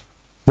voice,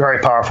 very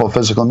powerful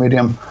physical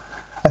medium.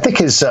 I think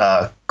his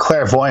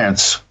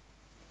clairvoyance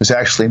is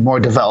actually more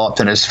developed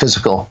than his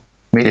physical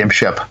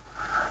mediumship.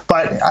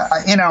 But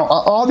you know,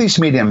 all these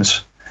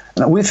mediums,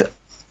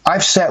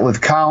 I've sat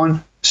with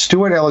Colin,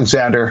 Stuart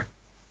Alexander,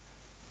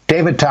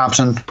 David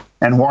Thompson,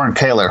 and Warren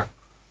Kaler.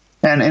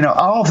 And, you know,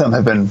 all of them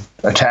have been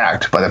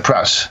attacked by the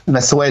press. And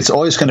that's the way it's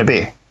always going to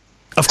be.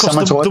 Of course,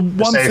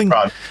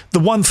 the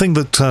one thing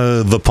that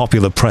the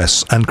popular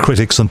press and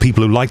critics and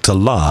people who like to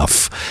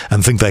laugh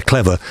and think they're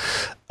clever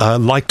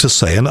like to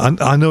say, and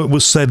I know it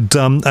was said,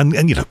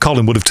 and you know,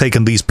 Colin would have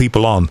taken these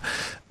people on,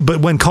 but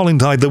when Colin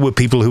died, there were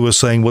people who were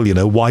saying, well, you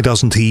know, why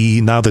doesn't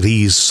he, now that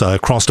he's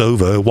crossed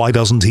over, why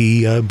doesn't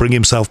he bring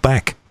himself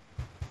back?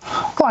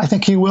 Well, I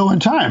think he will in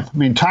time. I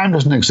mean, time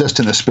doesn't exist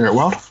in the spirit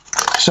world,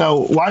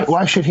 so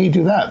why should he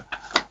do that?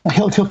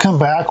 He'll come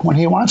back when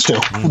he wants to.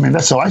 I mean,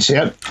 that's how I see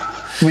it.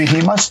 I mean,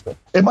 it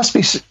must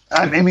be.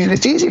 I mean,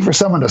 it's easy for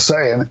someone to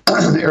say in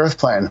the earth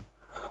plane,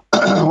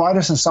 why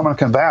doesn't someone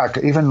come back?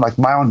 Even like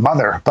my own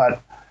mother.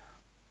 But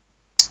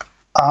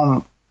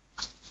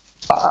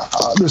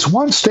there's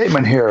one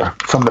statement here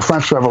from the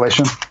French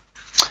Revelation.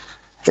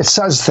 It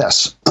says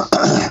this.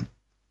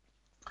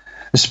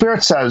 The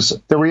Spirit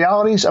says, the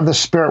realities of the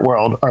spirit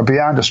world are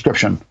beyond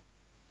description.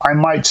 I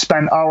might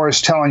spend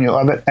hours telling you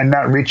of it and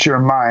not reach your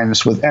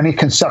minds with any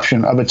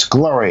conception of its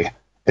glory,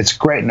 its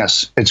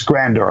greatness, its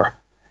grandeur.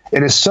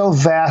 It is so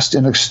vast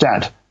in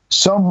extent,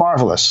 so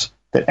marvelous,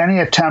 that any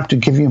attempt to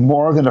give you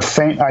more than a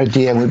faint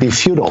idea would be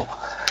futile.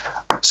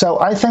 So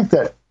I think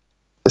that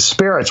the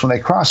spirits, when they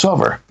cross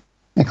over,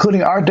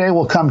 including our day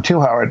will come too,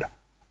 Howard,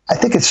 I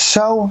think it's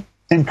so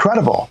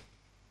incredible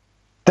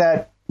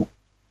that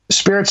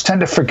spirits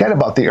tend to forget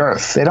about the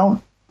earth.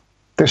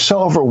 They're so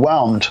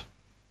overwhelmed.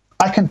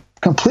 I can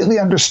completely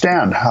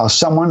understand how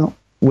someone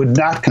would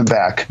not come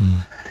back,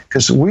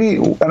 because we,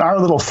 in our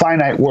little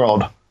finite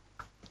world,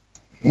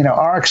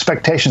 our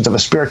expectations of a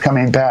spirit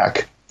coming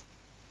back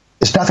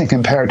is nothing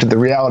compared to the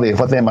reality of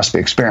what they must be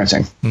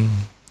experiencing.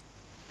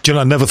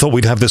 I never thought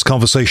we'd have this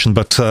conversation,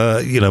 but,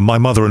 my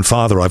mother and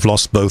father, I've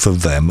lost both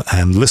of them,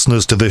 and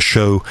listeners to this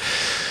show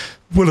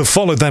will have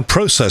followed that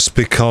process,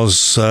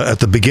 because at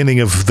the beginning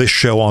of this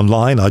show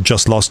online, I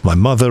just lost my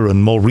mother,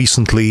 and more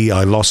recently,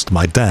 I lost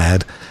my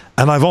dad.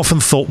 And I've often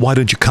thought, why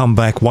don't you come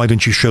back? Why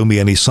don't you show me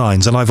any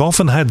signs? And I've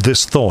often had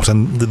this thought,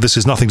 and this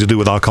is nothing to do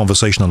with our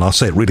conversation, and I'll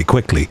say it really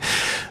quickly,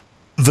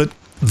 that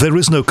there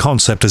is no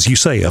concept, as you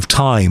say, of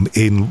time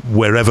in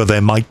wherever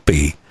there might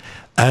be.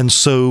 And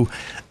so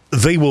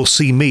they will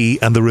see me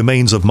and the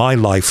remains of my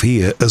life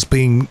here as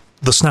being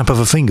the snap of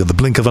a finger, the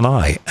blink of an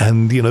eye.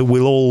 And,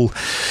 we'll all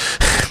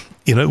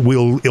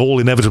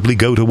inevitably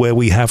go to where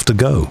we have to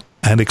go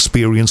and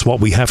experience what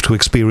we have to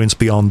experience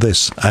beyond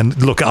this. And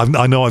look,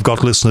 I know I've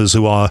got listeners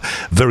who are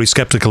very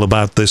skeptical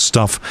about this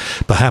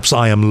stuff. Perhaps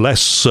I am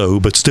less so,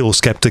 but still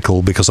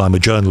skeptical because I'm a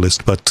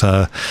journalist. But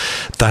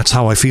that's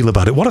how I feel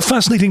about it. What a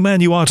fascinating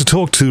man you are to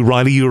talk to,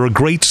 Riley. You're a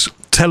great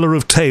teller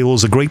of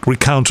tales, a great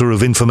recounter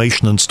of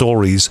information and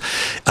stories.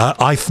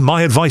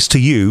 My advice to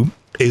you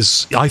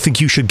is, I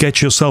think you should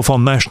get yourself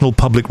on national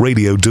public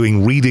radio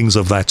doing readings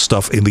of that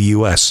stuff in the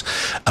US.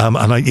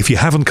 If you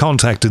haven't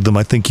contacted them,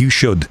 I think you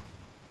should.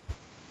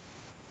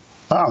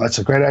 Oh, that's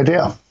a great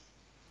idea.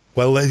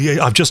 Well,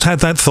 I've just had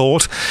that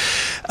thought.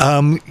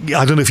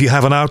 I don't know if you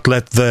have an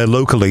outlet there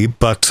locally,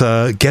 but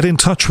get in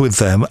touch with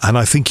them, and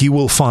I think you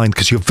will find,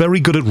 because you're very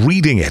good at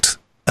reading it,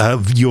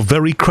 you're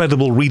very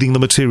credible reading the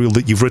material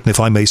that you've written, if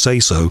I may say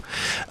so.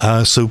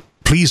 So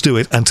please do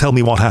it and tell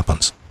me what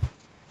happens.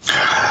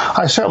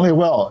 I certainly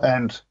will.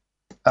 And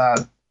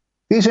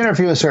these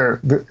interviews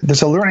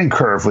there's a learning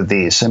curve with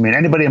these. I mean,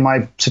 anybody in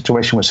my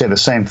situation would say the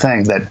same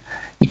thing, that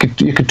you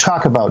could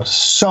talk about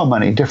so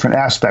many different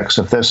aspects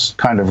of this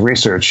kind of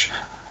research.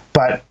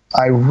 But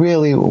I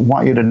really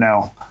want you to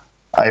know,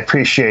 I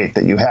appreciate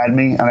that you had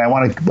me, and I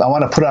want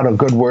to put out a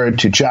good word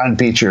to John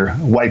Beecher,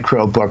 White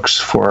Crow Books,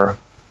 for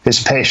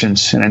his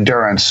patience and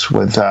endurance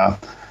with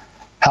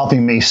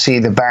helping me see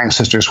the Bang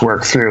Sisters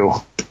work through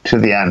to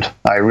the end.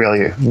 I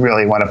really,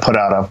 really want to put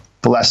out a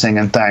blessing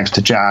and thanks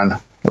to John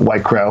at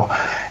White Crow.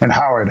 And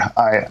Howard,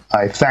 I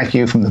thank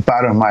you from the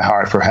bottom of my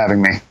heart for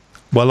having me.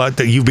 Well,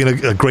 you've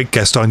been a great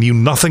guest. I knew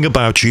nothing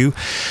about you.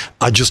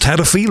 I just had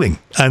a feeling.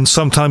 And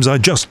sometimes I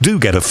just do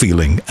get a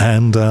feeling.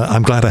 And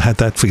I'm glad I had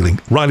that feeling.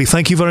 Riley,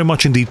 thank you very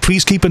much indeed.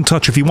 Please keep in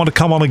touch. If you want to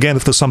come on again,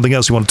 if there's something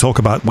else you want to talk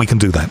about, we can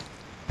do that.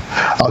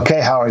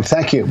 Okay, Howard.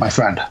 Thank you, my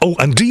friend. Oh,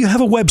 and do you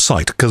have a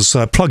website? Because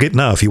plug it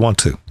now if you want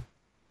to.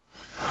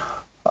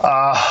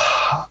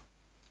 I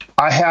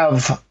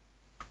have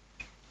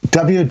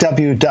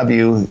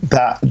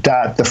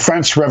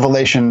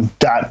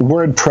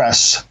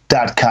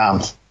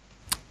www.thefrenchrevelation.wordpress.com.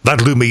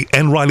 That'll do me,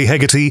 N. Riley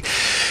Heagerty,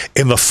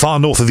 in the far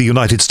north of the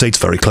United States,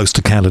 very close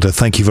to Canada.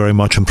 Thank you very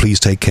much, and please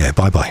take care.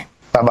 Bye-bye.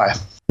 Bye-bye.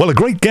 Well, a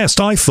great guest,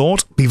 I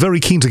thought. Be very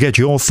keen to get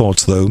your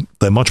thoughts, though.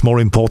 They're much more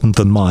important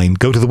than mine.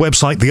 Go to the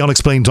website,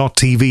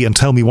 theunexplained.tv, and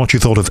tell me what you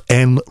thought of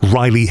N.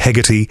 Riley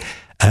Heagerty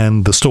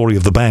and the story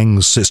of the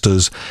Bang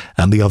Sisters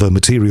and the other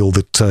material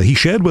that he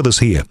shared with us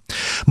here.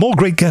 More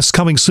great guests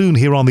coming soon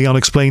here on The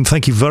Unexplained.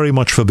 Thank you very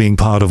much for being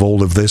part of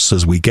all of this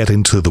as we get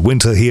into the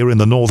winter here in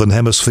the Northern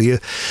Hemisphere.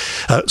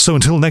 So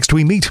until next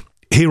we meet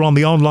here on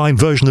the online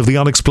version of The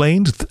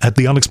Unexplained at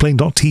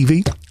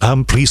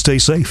theunexplained.tv, please stay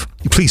safe,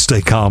 please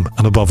stay calm,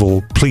 and above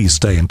all, please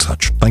stay in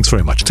touch. Thanks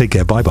very much. Take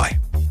care. Bye-bye.